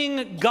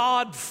putting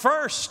God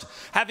first,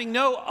 having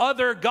no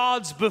other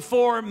gods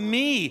before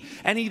me.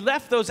 And he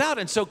left those out.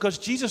 And so, because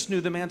Jesus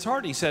knew the man's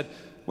heart, he said,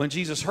 when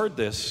Jesus heard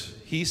this,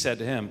 he said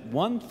to him,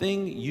 one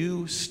thing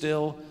you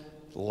still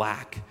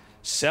lack.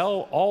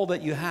 Sell all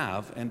that you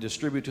have and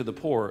distribute to the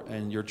poor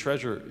and your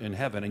treasure in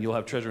heaven, and you'll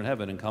have treasure in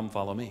heaven, and come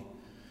follow me.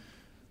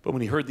 But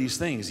when he heard these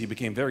things, he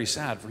became very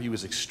sad, for he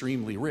was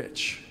extremely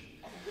rich.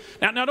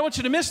 Now, I don't want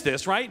you to miss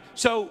this, right?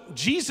 So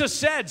Jesus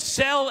said,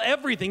 sell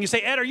everything. You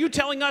say, Ed, are you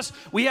telling us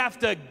we have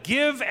to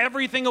give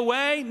everything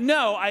away?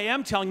 No, I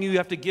am telling you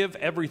have to give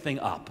everything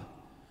up.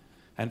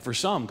 And for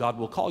some, God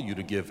will call you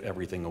to give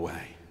everything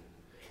away.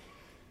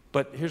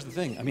 But here's the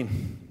thing. I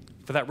mean,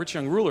 for that rich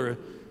young ruler,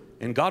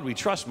 in God we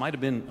trust might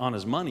have been on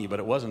his money, but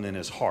it wasn't in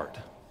his heart.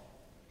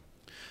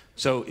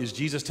 So is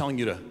Jesus telling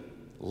you to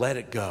let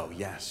it go?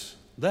 Yes.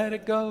 Let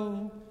it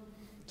go.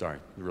 Sorry,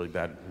 really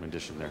bad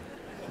rendition there.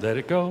 Let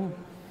it go.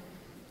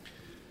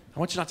 I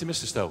want you not to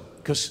miss this, though,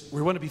 because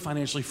we want to be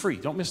financially free.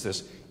 Don't miss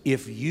this.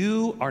 If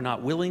you are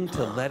not willing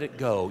to let it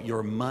go,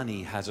 your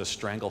money has a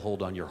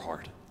stranglehold on your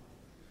heart.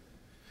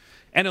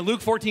 And in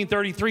Luke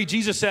 14:33,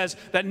 Jesus says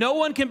that no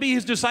one can be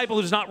his disciple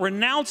who does not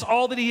renounce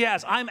all that he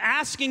has. I'm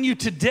asking you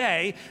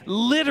today,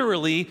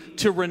 literally,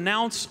 to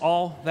renounce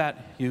all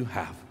that you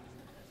have.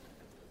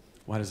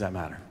 Why does that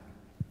matter?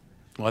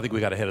 Well, I think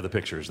we got ahead of the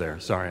pictures there.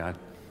 Sorry, I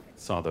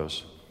saw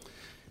those.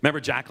 Remember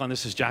Jacqueline?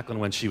 This is Jacqueline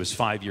when she was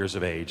 5 years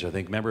of age. I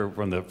think, remember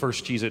from the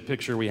first Cheez-It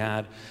picture we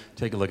had?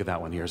 Take a look at that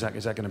one here. Is that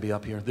going to be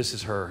up here? This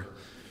is her.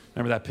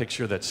 Remember that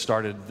picture that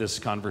started this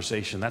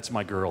conversation? That's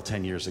my girl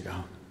 10 years ago.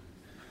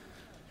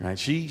 Right?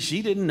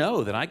 She didn't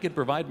know that I could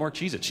provide more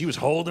Cheez-It. She was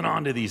holding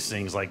on to these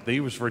things like they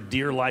was for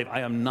dear life.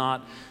 I am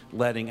not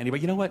letting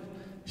anybody. You know what?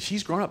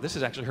 She's grown up. This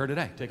is actually her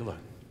today. Take a look.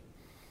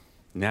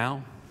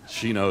 Now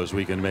she knows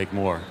we can make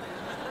more.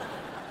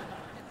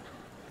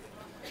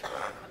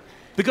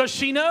 Because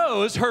she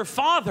knows her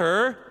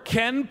father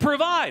can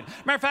provide.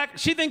 Matter of fact,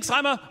 she thinks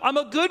I'm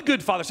a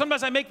good father.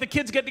 Sometimes I make the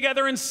kids get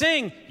together and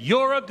sing,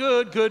 "You're a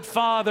good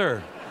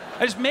father."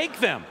 I just make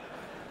them.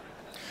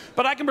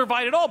 But I can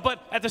provide it all.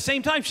 But at the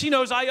same time, she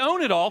knows I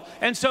own it all.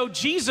 And so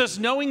Jesus,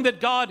 knowing that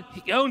God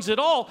owns it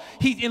all,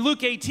 in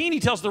Luke 18,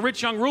 he tells the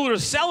rich young ruler to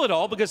sell it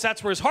all because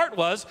that's where his heart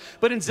was.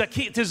 But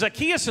to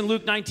Zacchaeus in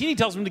Luke 19, he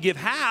tells him to give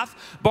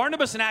half.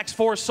 Barnabas in Acts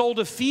 4 sold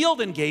a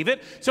field and gave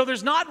it. So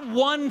there's not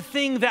one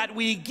thing that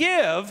we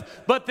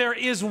give, but there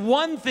is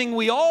one thing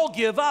we all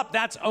give up.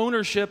 That's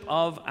ownership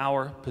of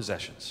our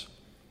possessions.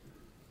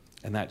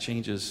 And that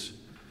changes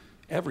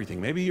everything.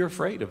 Maybe you're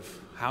afraid of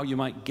how you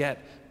might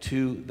get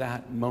to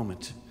that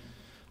moment.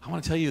 I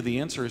want to tell you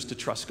the answer is to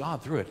trust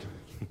God through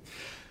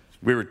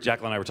it.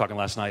 Jacqueline and I were talking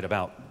last night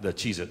about the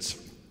Cheez-Its,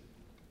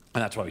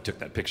 and that's why we took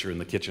that picture in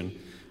the kitchen.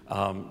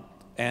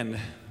 And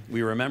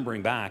we were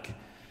remembering back,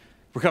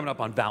 we're coming up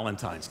on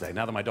Valentine's Day.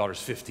 Now that my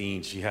daughter's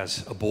 15, she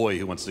has a boy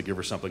who wants to give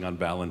her something on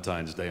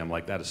Valentine's Day. I'm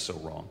like, that is so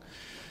wrong.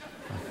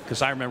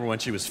 Because I remember when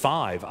she was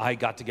 5, I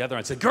got together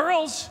and I said,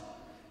 girls,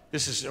 we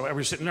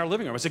were sitting in our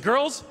living room. I said,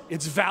 girls,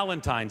 it's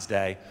Valentine's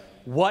Day.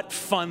 What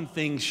fun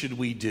things should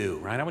we do,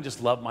 right? I would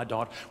just love my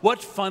daughter.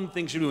 What fun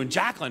things should we do? And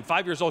Jacqueline,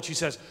 5 years old, she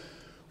says,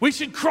 we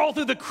should crawl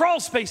through the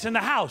crawl space in the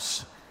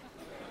house.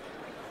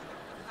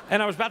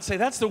 And I was about to say,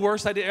 that's the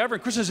worst idea ever.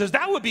 And Kristen says,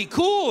 that would be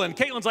cool. And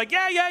Caitlin's like,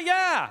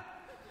 yeah.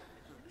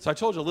 So I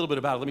told you a little bit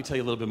about it. Let me tell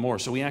you a little bit more.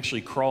 So we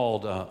actually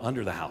crawled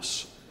under the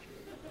house.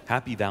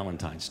 Happy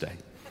Valentine's Day.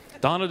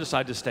 Donna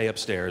decided to stay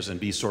upstairs and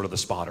be sort of the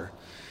spotter.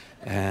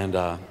 And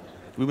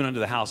we went under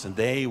the house, and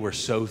they were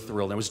so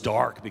thrilled. And it was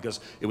dark because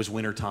it was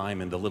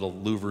wintertime, and the little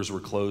louvers were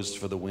closed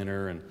for the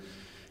winter.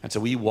 And so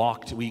we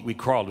walked, we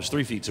crawled. It was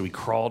 3 feet, so we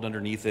crawled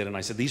underneath it. And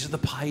I said, these are the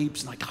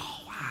pipes. And like, oh,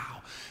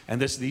 wow. And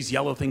these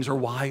yellow things are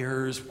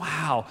wires.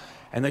 Wow.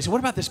 And they said, what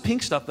about this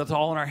pink stuff that's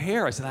all in our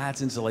hair? I said,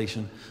 that's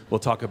insulation. We'll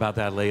talk about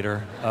that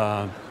later.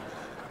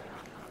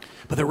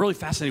 But they're really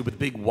fascinated with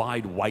big,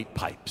 wide, white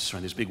pipes, right?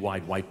 There's big,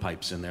 wide, white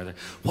pipes in there.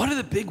 What are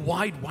the big,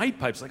 wide, white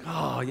pipes? Like,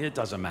 oh, yeah, it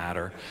doesn't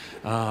matter.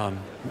 No,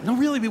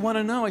 really, we want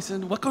to know. I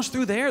said, what goes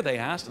through there, they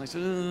asked. And I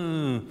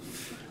said,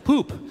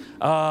 poop.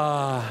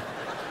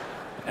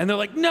 And they're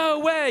like, no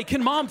way,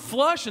 can mom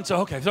flush? And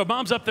so, okay, so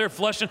mom's up there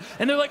flushing.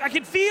 And they're like, I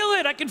can feel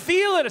it. I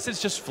said,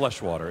 it's just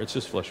flush water. It's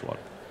just flush water.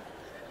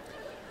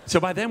 So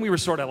by then we were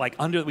sort of like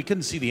we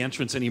couldn't see the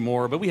entrance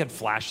anymore, but we had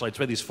flashlights.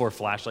 We had these 4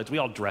 flashlights. We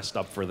all dressed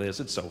up for this.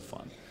 It's so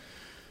fun.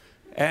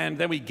 And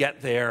then we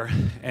get there,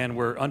 and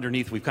we're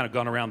underneath. We've kind of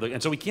gone around,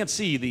 and so we can't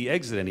see the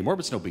exit anymore,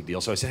 but it's no big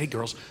deal. So I said, hey,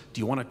 girls,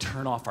 do you want to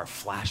turn off our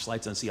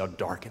flashlights and see how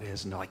dark it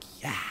is? And they're like,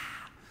 yeah.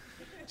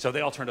 So they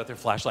all turned off their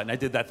flashlight, and I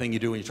did that thing you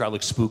do when you try to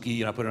look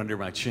spooky. I put it under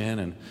my chin,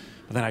 and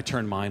then I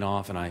turned mine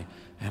off, and I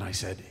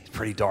said, it's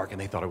pretty dark,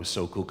 and they thought it was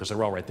so cool because they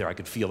were all right there. I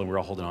could feel them. We were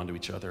all holding on to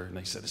each other, and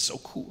they said, it's so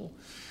cool.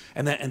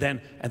 And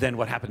then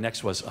what happened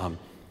next was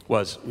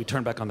we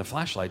turned back on the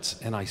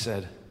flashlights, and I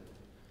said,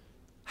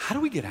 how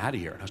do we get out of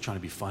here? And I was trying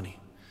to be funny.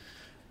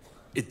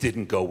 It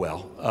didn't go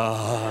well.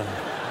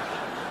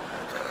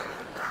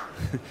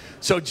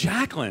 So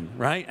Jacqueline,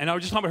 right? And I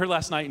was just talking about her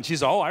last night, and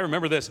she's, oh, I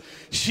remember this.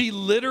 She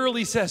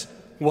literally says,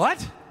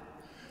 what?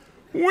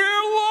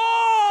 We're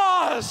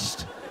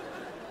lost.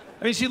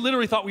 I mean, she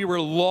literally thought we were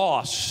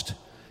lost,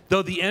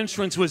 though the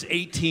entrance was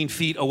 18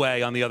 feet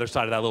away on the other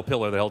side of that little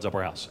pillar that holds up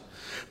our house.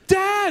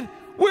 Dad,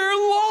 we're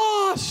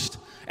lost.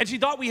 And she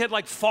thought we had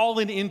like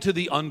fallen into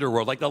the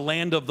underworld, like the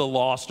land of the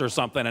lost or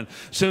something. And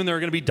soon there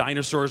were going to be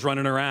dinosaurs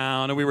running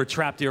around, and we were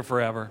trapped here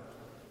forever.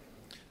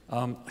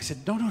 I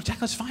said, no, Jack,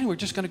 that's fine. We're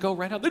just going to go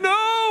right out there.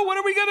 No, what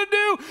are we going to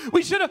do?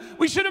 We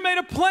should have made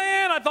a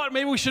plan. I thought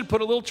maybe we should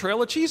put a little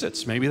trail of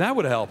Cheez-Its. Maybe that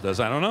would have helped us.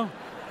 I don't know.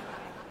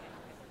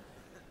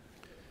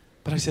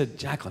 But I said,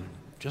 Jacqueline,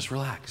 just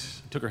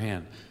relax. I took her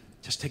hand.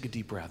 Just take a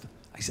deep breath.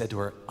 I said to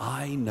her,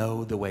 I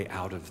know the way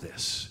out of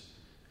this.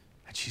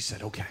 And she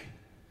said, okay.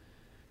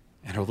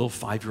 And her little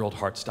 5-year-old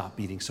heart stopped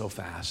beating so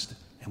fast,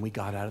 and we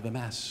got out of the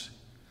mess.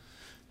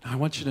 Now, I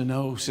want you to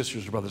know,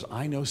 sisters and brothers,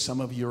 I know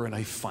some of you are in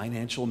a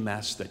financial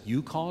mess that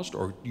you caused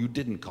or you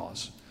didn't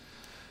cause.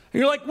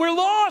 And you're like, we're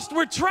lost,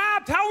 we're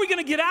trapped, how are we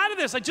going to get out of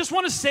this? I just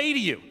want to say to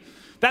you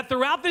that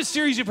throughout this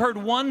series, you've heard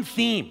one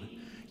theme.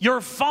 Your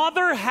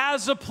Father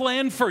has a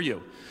plan for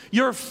you.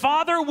 Your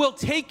Father will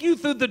take you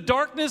through the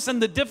darkness and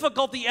the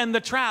difficulty and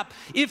the trap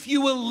if you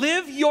will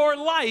live your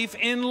life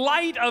in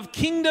light of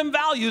kingdom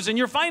values in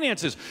your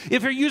finances.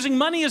 If you're using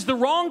money as the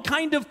wrong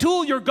kind of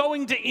tool, you're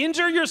going to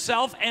injure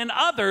yourself and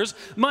others.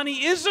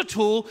 Money is a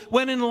tool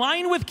when in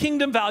line with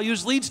kingdom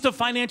values leads to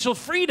financial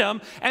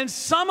freedom, and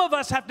some of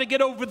us have to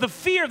get over the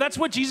fear. That's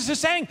what Jesus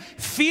is saying.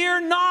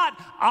 Fear not,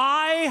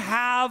 I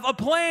have a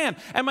plan.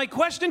 And my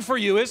question for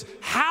you is,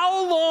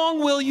 how long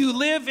will you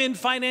live in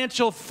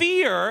financial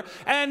fear,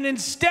 and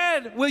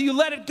instead, will you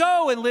let it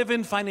go and live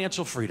in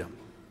financial freedom?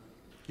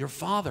 Your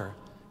Father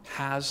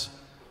has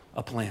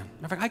a plan.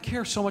 In fact, I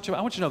care so much about,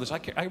 I want you to know this,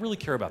 I really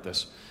care about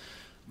this.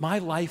 My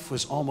life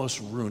was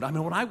almost ruined. I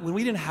mean, when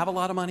we didn't have a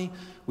lot of money,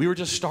 we were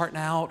just starting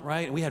out,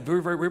 right? And we had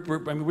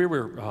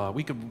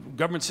we could,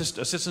 government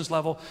assistance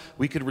level,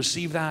 we could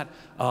receive that.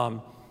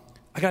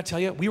 I got to tell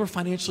you, we were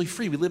financially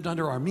free. We lived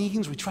under our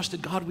means. We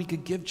trusted God. We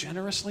could give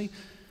generously.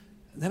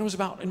 And then it was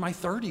about in my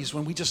 30s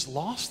when we just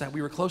lost that.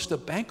 We were close to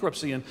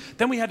bankruptcy. And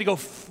then we had to go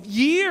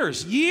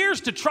years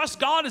to trust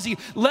God as He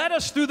led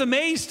us through the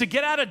maze to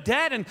get out of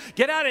debt and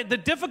get out of the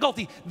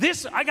difficulty.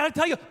 I got to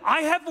tell you,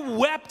 I have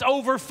wept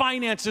over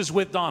finances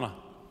with Donna.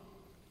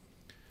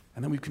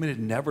 And then we've committed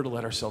never to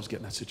let ourselves get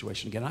in that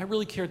situation again. And I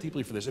really care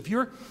deeply for this. If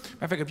you're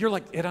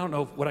like, I don't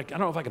know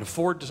if I can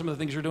afford some of the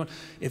things you're doing.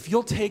 If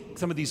you'll take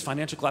some of these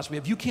financial classes,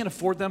 if you can't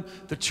afford them,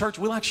 the church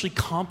will actually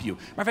comp you.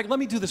 Matter of fact, let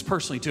me do this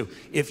personally too.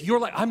 If you're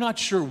like, I'm not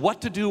sure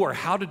what to do or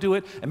how to do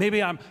it, and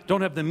maybe I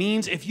don't have the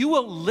means, if you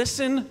will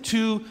listen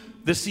to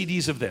the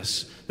CDs of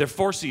this. There are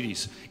 4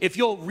 CDs. If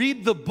you'll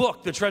read the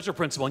book, The Treasure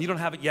Principle, and you don't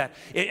have it yet,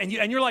 and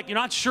you're like, you're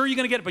not sure you're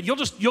going to get it, but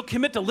you'll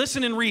commit to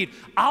listen and read.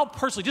 I'll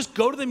personally just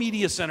go to the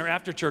media center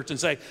after church and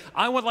say,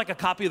 I would like a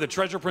copy of The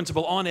Treasure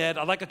Principle on Ed.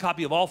 I'd like a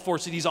copy of all 4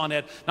 CDs on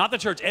Ed. Not the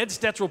church. Ed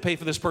Stetzer will pay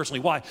for this personally.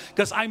 Why?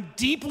 Because I'm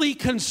deeply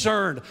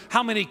concerned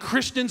how many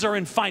Christians are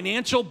in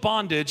financial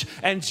bondage,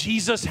 and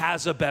Jesus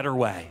has a better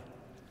way.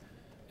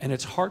 And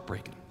it's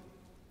heartbreaking.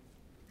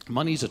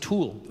 Money's a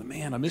tool, but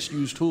man, a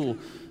misused tool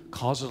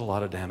causes a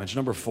lot of damage.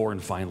 Number 4,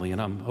 and finally,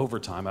 and I'm over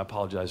time, I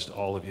apologize to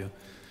all of you.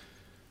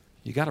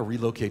 You got to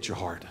relocate your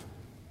heart.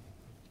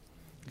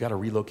 You got to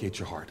relocate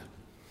your heart.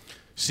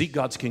 Seek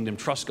God's kingdom,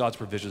 trust God's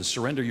provisions,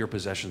 surrender your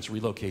possessions,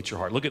 relocate your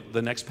heart. Look at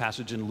the next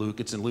passage in Luke.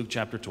 It's in Luke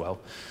chapter 12.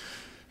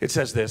 It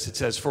says this, it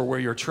says, for where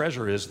your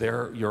treasure is,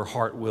 there your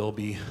heart will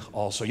be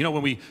also. You know,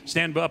 when we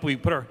stand up, we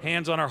put our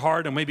hands on our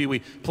heart and maybe we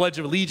pledge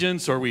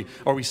allegiance or we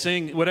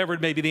sing whatever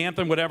it may be, the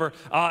anthem, whatever.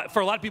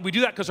 For a lot of people, we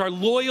do that because our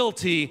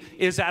loyalty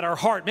is at our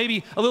heart.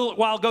 Maybe a little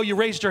while ago you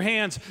raised your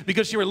hands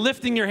because you were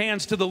lifting your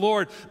hands to the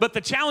Lord. But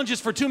the challenge is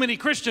for too many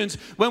Christians,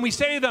 when we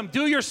say to them,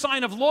 do your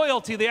sign of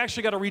loyalty, they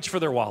actually got to reach for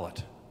their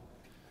wallet.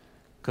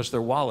 Because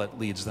their wallet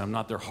leads them,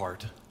 not their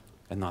heart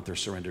and not their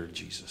surrender to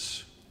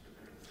Jesus.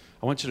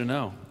 I want you to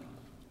know,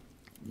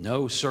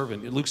 no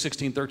servant, Luke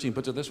 16:13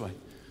 puts it this way.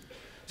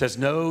 It says,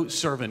 no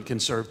servant can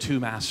serve two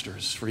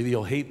masters, for either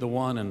he'll hate the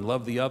one and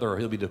love the other, or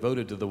he'll be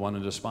devoted to the one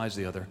and despise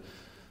the other.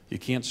 You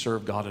can't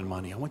serve God and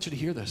money. I want you to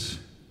hear this.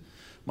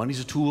 Money's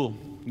a tool.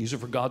 Use it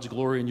for God's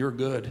glory and your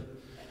good. You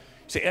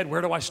say, Ed,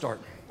 where do I start?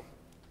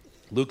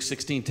 Luke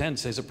 16:10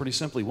 says it pretty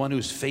simply. One who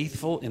is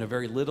faithful in a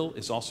very little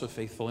is also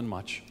faithful in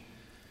much.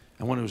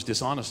 And one who is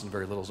dishonest in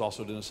very little is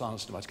also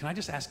dishonest in much. Can I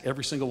just ask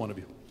every single one of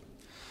you?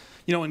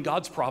 You know, in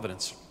God's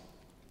providence,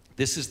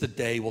 this is the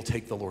day we'll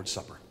take the Lord's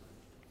Supper.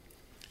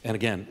 And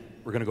again,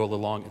 we're going to go a little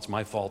long. It's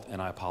my fault,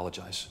 and I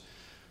apologize.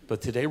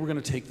 But today we're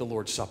going to take the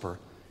Lord's Supper.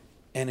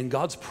 And in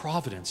God's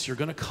providence, you're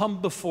going to come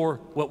before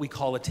what we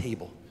call a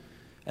table.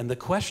 And the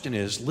question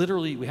is,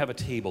 literally, we have a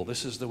table.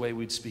 This is the way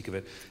we'd speak of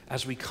it.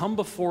 As we come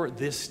before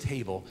this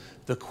table,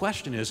 the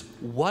question is,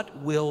 what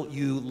will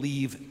you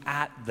leave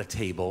at the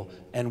table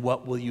and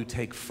what will you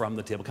take from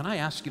the table? Can I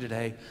ask you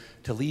today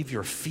to leave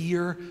your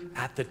fear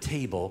at the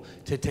table,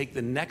 to take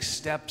the next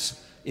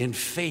steps in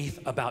faith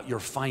about your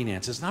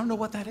finances? And I don't know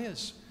what that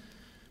is.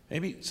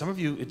 Maybe some of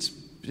you, it's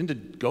been to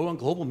go on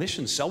global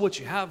missions, sell what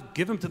you have,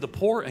 give them to the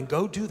poor, and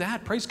go do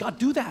that. Praise God,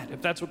 do that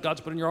if that's what God's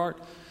put in your heart.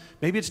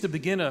 Maybe it's to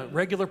begin a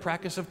regular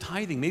practice of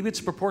tithing. Maybe it's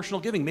proportional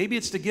giving. Maybe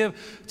it's to give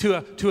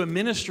to a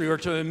ministry or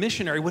to a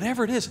missionary,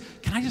 whatever it is.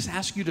 Can I just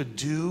ask you to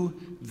do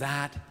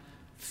that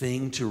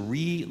thing, to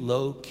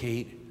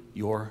relocate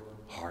your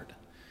heart?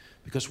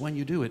 Because when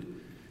you do it,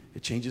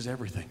 it changes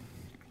everything.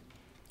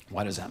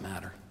 Why does that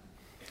matter?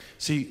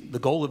 See, the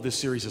goal of this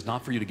series is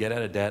not for you to get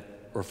out of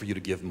debt or for you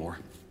to give more.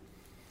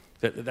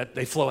 That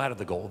they flow out of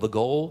the goal. The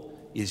goal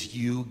is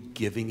you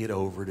giving it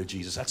over to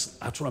Jesus.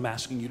 That's what I'm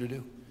asking you to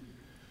do.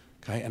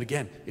 Okay, and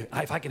again,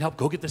 if I can help,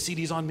 go get the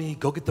CDs on me,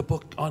 go get the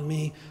book on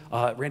me,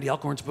 Randy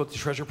Alcorn's book, The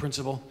Treasure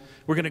Principle.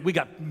 We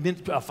got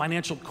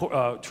financial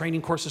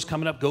training courses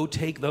coming up. Go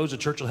take those. The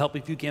church will help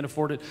if you can't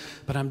afford it.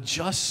 But I'm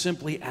just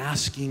simply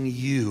asking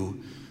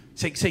you,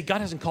 say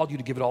God hasn't called you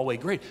to give it all away,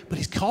 great, but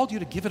He's called you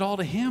to give it all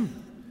to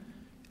Him,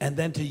 and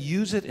then to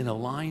use it in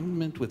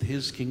alignment with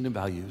His kingdom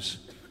values.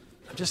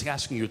 I'm just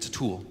asking you, it's a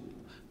tool.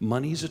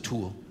 Money's a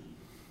tool.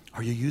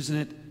 Are you using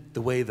it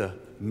the way the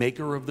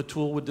maker of the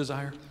tool would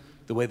desire?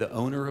 The way the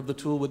owner of the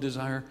tool would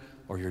desire,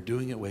 or you're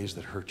doing it ways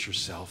that hurt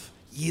yourself?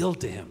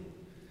 Yield to Him.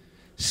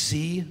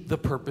 See the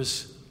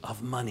purpose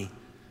of money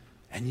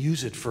and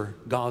use it for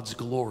God's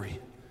glory.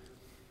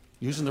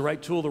 Using the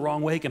right tool the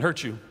wrong way can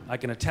hurt you. I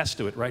can attest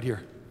to it right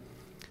here.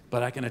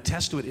 But I can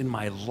attest to it in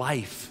my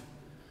life,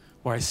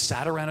 where I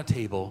sat around a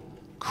table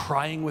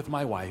crying with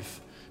my wife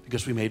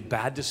because we made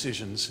bad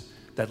decisions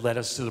that led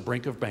us to the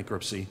brink of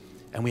bankruptcy,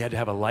 and we had to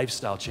have a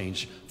lifestyle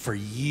change for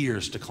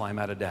years to climb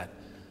out of debt.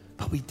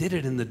 But we did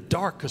it in the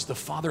dark because the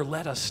Father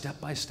led us step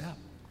by step.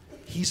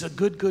 He's a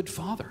good, good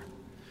Father.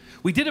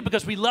 We did it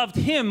because we loved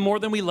Him more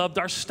than we loved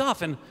our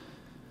stuff. And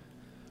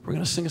we're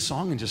going to sing a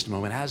song in just a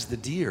moment. As the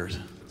deer,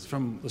 it's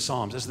from the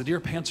Psalms, as the deer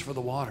pants for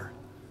the water,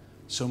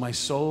 so my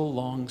soul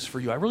longs for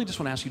you. I really just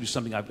want to ask you to do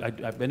something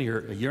I've been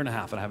here a year and a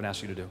half and I haven't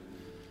asked you to do.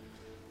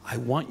 I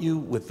want you,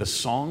 with the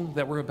song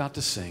that we're about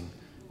to sing,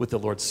 with the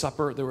Lord's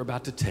Supper that we're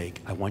about to take,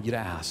 I want you to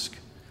ask,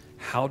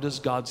 how does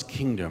God's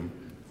kingdom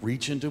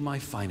reach into my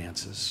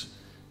finances?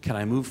 Can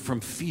I move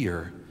from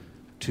fear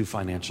to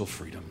financial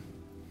freedom?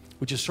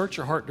 Would you search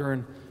your heart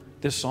during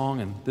this song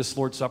and this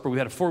Lord's Supper? We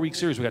had a 4-week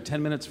series. We got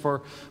 10 minutes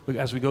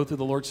as we go through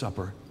the Lord's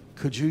Supper.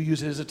 Could you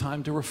use it as a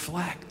time to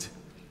reflect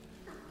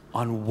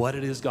on what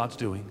it is God's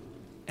doing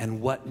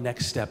and what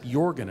next step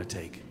you're going to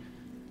take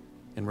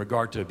in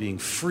regard to being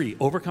free,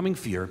 overcoming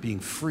fear, being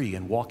free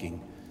and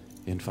walking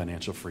in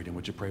financial freedom?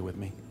 Would you pray with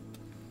me?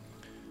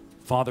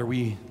 Father,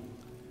 we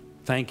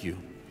thank you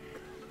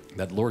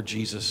that Lord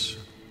Jesus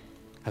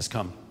has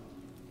come.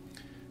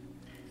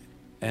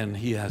 And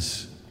He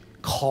has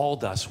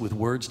called us with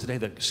words today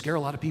that scare a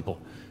lot of people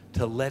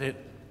to let it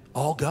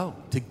all go,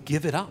 to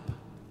give it up.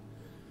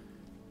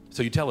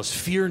 So you tell us,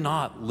 fear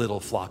not, little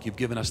flock, you've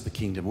given us the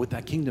kingdom. With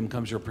that kingdom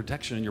comes your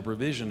protection and your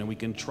provision, and we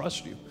can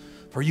trust you.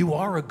 For you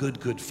are a good,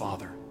 good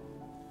Father.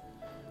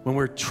 When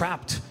we're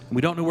trapped and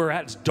we don't know where we're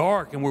at, it's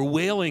dark and we're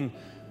wailing,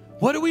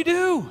 what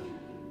do?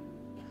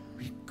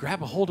 We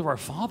grab a hold of our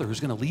Father who's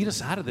going to lead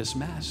us out of this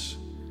mess.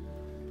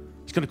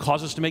 It's going to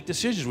cause us to make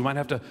decisions. We might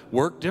have to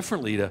work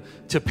differently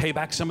to pay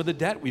back some of the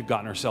debt we've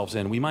gotten ourselves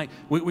in. We might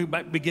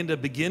begin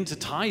to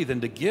tithe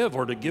and to give,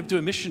 or to give to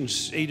a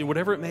missions aid, or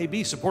whatever it may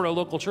be, support our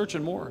local church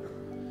and more.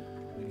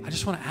 I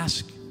just want to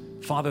ask,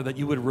 Father, that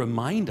you would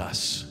remind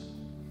us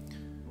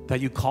that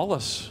you call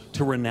us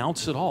to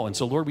renounce it all. And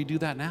so, Lord, we do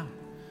that now.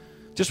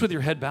 Just with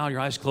your head bowed, your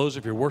eyes closed,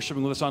 if you're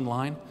worshiping with us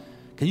online,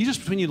 can you just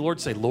between you and the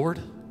Lord say, Lord,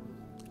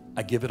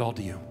 I give it all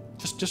to you.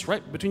 Just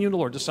right between you and the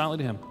Lord, just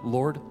silently to him.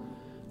 Lord,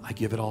 I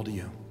give it all to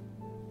you.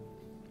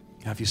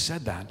 Now, if you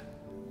said that,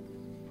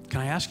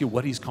 can I ask you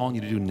what he's calling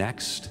you to do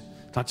next?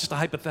 It's not just a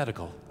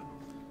hypothetical.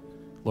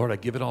 Lord, I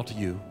give it all to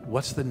you.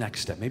 What's the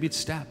next step? Maybe it's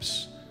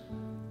steps.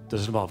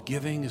 Does it involve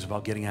giving? Is it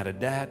about getting out of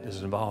debt?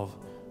 Does it involve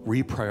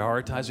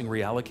reprioritizing,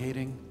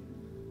 reallocating?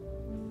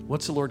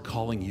 What's the Lord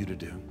calling you to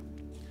do?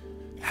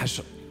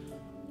 As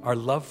our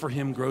love for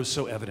him grows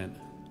so evident,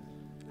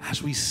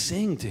 as we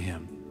sing to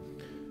him,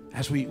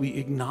 as we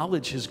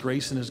acknowledge his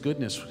grace and his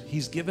goodness,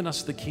 he's given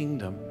us the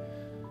kingdom.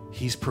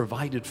 He's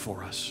provided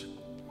for us.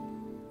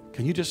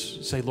 Can you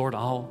just say, Lord,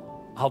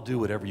 I'll do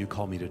whatever you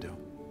call me to do.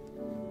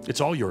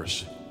 It's all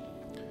yours.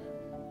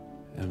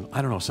 And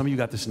I don't know, some of you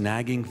got this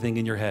nagging thing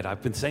in your head.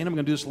 I've been saying I'm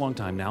going to do this a long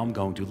time. Now I'm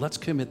going to. Let's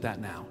commit that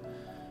now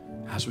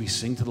as we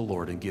sing to the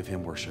Lord and give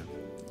him worship.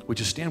 Would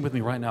you stand with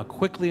me right now,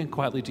 quickly and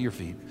quietly to your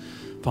feet?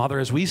 Father,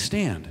 as we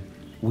stand,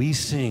 we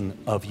sing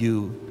of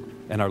you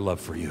and our love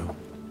for you.